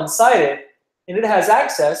HTML inside it, and it has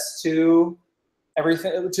access to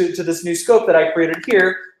everything, to this new scope that I created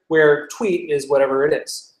here, where tweet is whatever it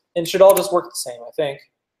is. And it should all just work the same, I think.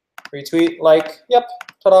 Retweet, like, yep,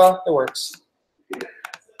 ta-da, it works. Okay.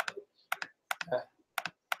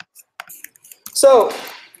 So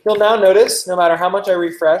you'll now notice, no matter how much I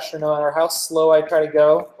refresh, or no matter how slow I try to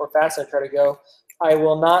go, or fast I try to go, I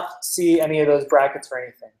will not see any of those brackets or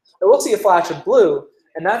anything. I will see a flash of blue,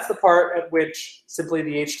 and that's the part at which simply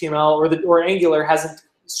the HTML or Angular hasn't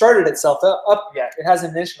started itself up yet. It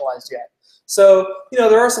hasn't initialized yet. So, you know,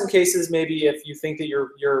 there are some cases maybe if you think that your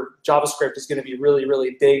JavaScript is going to be really,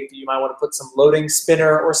 really big, that you might want to put some loading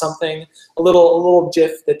spinner or something, a little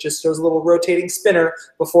GIF that just shows a little rotating spinner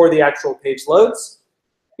before the actual page loads.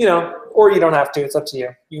 You know, or you don't have to. It's up to you.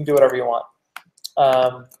 You can do whatever you want.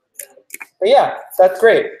 But yeah, that's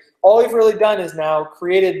great. All we've really done is now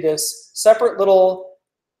created this separate little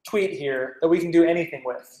tweet here that we can do anything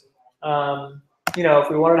with. You know, if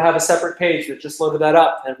we wanted to have a separate page that just loaded that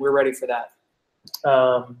up, then we're ready for that.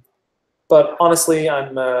 But honestly,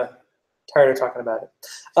 I'm tired of talking about it.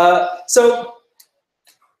 So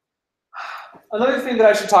Another thing that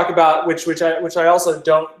I should talk about, which I also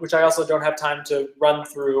don't have time to run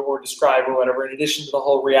through or describe or whatever, in addition to the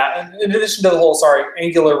whole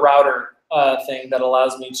Angular router thing that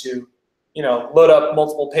allows me to, load up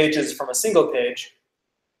multiple pages from a single page,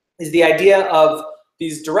 is the idea of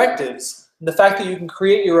these directives and the fact that you can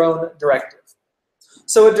create your own directive.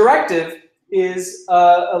 So a directive is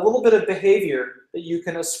a little bit of behavior that you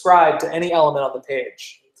can ascribe to any element on the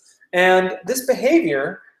page, and this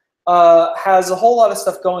behavior has a whole lot of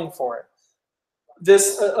stuff going for it.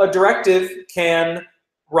 A directive can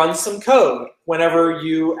run some code whenever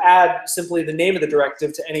you add simply the name of the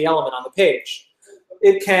directive to any element on the page.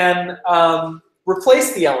 It can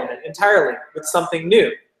replace the element entirely with something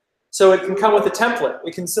new. So it can come with a template.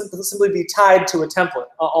 It can simply be tied to a template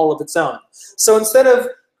all of its own. So instead of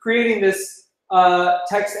creating this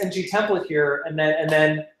text ng template here and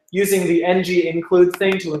then using the ng include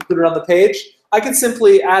thing to include it on the page, I can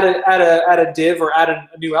simply add a div or add a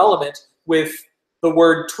new element with the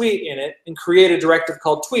word tweet in it and create a directive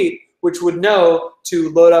called tweet, which would know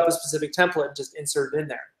to load up a specific template and just insert it in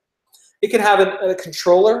there. It can have a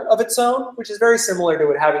controller of its own, which is very similar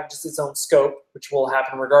to it having just its own scope, which will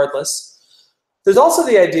happen regardless. There's also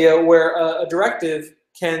the idea where a directive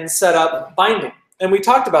can set up binding. And we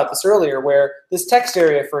talked about this earlier, where this text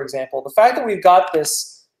area, for example, the fact that we've got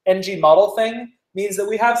this ng model thing means that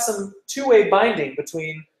we have some two-way binding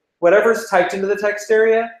between whatever's typed into the text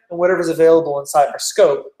area and whatever's available inside our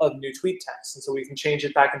scope of new tweet text. And so we can change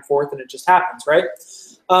it back and forth and it just happens, right?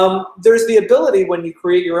 There's the ability when you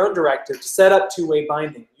create your own directive to set up two-way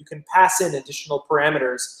binding. You can pass in additional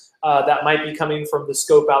parameters that might be coming from the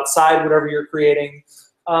scope outside whatever you're creating.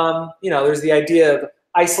 There's the idea of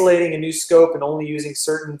isolating a new scope and only using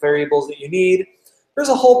certain variables that you need. There's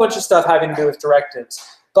a whole bunch of stuff having to do with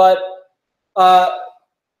directives. But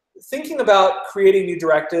thinking about creating new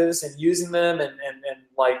directives and using them and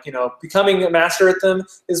becoming a master at them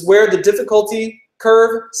is where the difficulty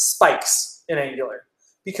curve spikes in Angular.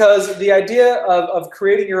 Because the idea of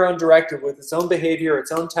creating your own directive with its own behavior,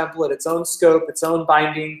 its own template, its own scope, its own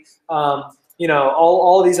binding,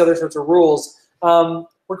 all of these other sorts of rules,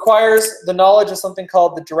 requires the knowledge of something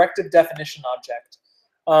called the directive definition object,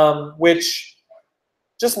 which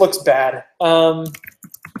just looks bad.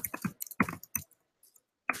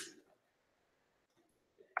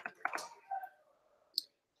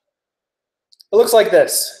 It looks like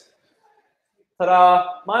this.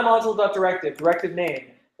 Ta-da, my module.directive, directive name.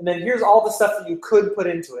 And then here's all the stuff that you could put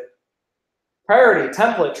into it. Priority,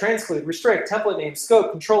 template, transclude, restrict, template name,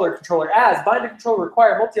 scope, controller, controller as, bind to controller,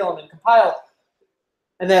 require, multi-element, compile,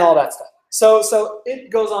 and then all that stuff. So it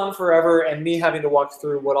goes on forever, and me having to walk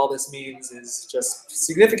through what all this means is just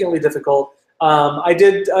significantly difficult. I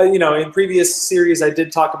did, in previous series, I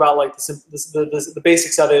did talk about like the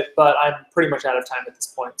basics of it, but I'm pretty much out of time at this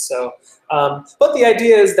point. So, but the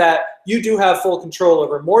idea is that you do have full control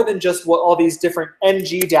over more than just what all these different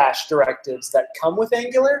ng dash directives that come with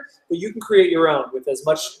Angular, but you can create your own with as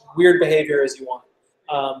much weird behavior as you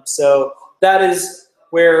want. So that is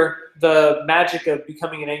where the magic of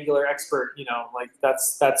becoming an Angular expert,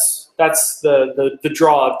 that's the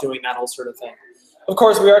draw of doing that whole sort of thing. Of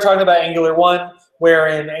course, we are talking about Angular 1, where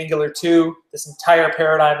in Angular 2, this entire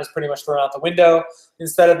paradigm is pretty much thrown out the window.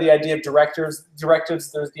 Instead of the idea of directives,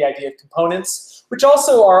 there's the idea of components, which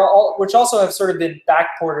also have sort of been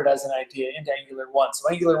backported as an idea into Angular 1. So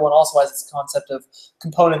Angular 1 also has this concept of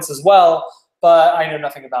components as well, but I know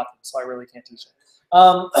nothing about them, so I really can't teach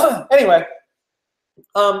it. Anyway,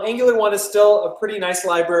 Angular 1 is still a pretty nice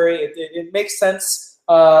library. It makes sense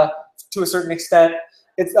to a certain extent.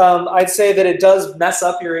 I'd say that it does mess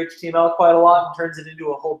up your HTML quite a lot and turns it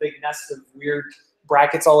into a whole big nest of weird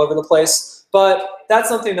brackets all over the place. But that's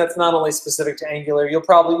something that's not only specific to Angular.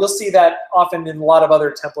 You'll see that often in a lot of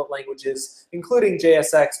other template languages, including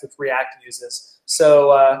JSX, which React uses.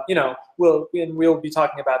 So we'll be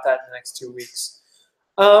talking about that in the next 2 weeks.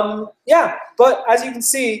 Yeah, but as you can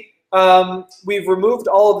see, we've removed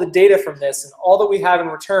all of the data from this, and all that we have in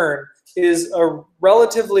return is a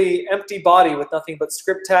relatively empty body with nothing but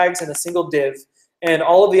script tags and a single div, and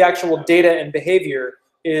all of the actual data and behavior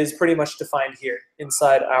is pretty much defined here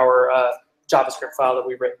inside our JavaScript file that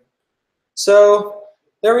we've written. So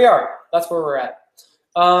there we are. That's where we're at.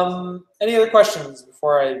 Any other questions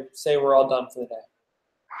before I say we're all done for the day?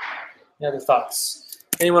 Any other thoughts?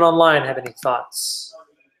 Anyone online have any thoughts?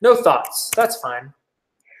 No thoughts. That's fine.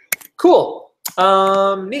 Cool.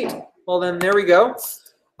 Neat. Well, then there we go.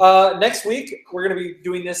 Next week, we're going to be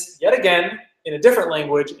doing this yet again in a different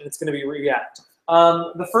language, and it's going to be React.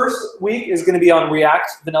 The first week is going to be on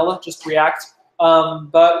React, vanilla, just React.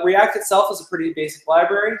 But React itself is a pretty basic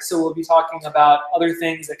library, so we'll be talking about other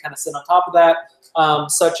things that kind of sit on top of that,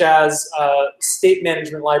 such as state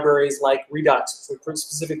management libraries like Redux, which we'll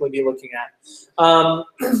specifically be looking at.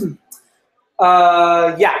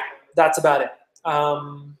 Yeah, that's about it.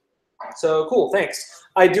 So cool, thanks.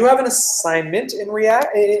 I do have an assignment in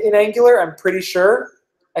React, in Angular, I'm pretty sure,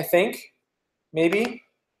 I think, maybe.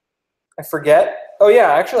 I forget. Oh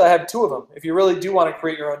yeah, actually I have 2 of them. If you really do want to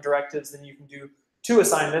create your own directives, then you can do 2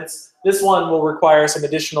 assignments. This one will require some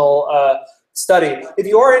additional study. If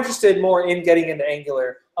you are interested more in getting into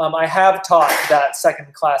Angular, I have taught that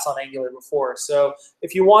second class on Angular before. So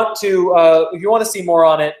if you want to see more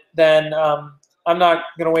on it, then I'm not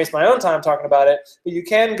going to waste my own time talking about it. But you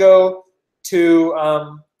can go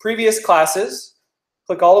to previous classes,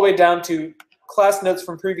 click all the way down to class notes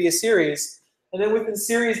from previous series. And then within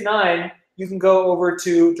Series 9, you can go over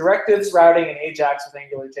to Directives, Routing, and Ajax with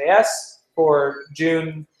AngularJS for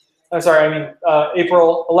April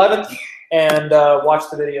 11th, and watch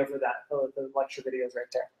the video for that, the lecture videos right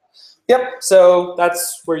there. Yep, so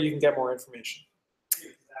that's where you can get more information.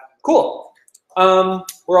 Cool.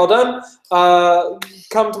 We're all done.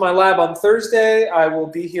 Come to my lab on Thursday. I will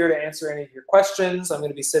be here to answer any of your questions. I'm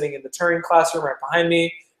going to be sitting in the Turing classroom right behind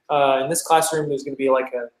me. In this classroom, there's going to be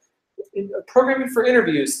like a programming for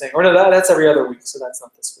interviews thing. Or no, that's every other week, so that's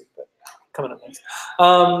not this week, but coming up next.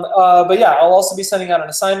 But yeah, I'll also be sending out an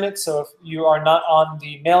assignment, so if you are not on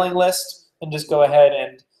the mailing list, then just go ahead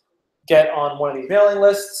and get on one of these mailing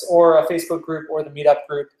lists or a Facebook group or the meetup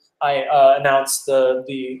group. I announce all of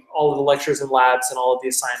the lectures and labs and all of the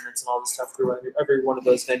assignments and all the stuff through every one of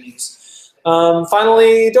those venues.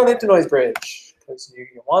 Finally, donate to Noise Bridge, because you're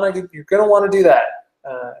going to want to do that.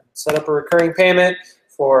 Set up a recurring payment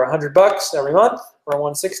for $100 every month, or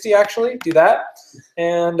 $160 actually. Do that,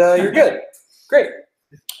 and you're good. Great.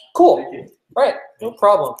 Cool. All right. No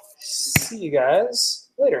problem. See you guys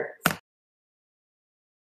later.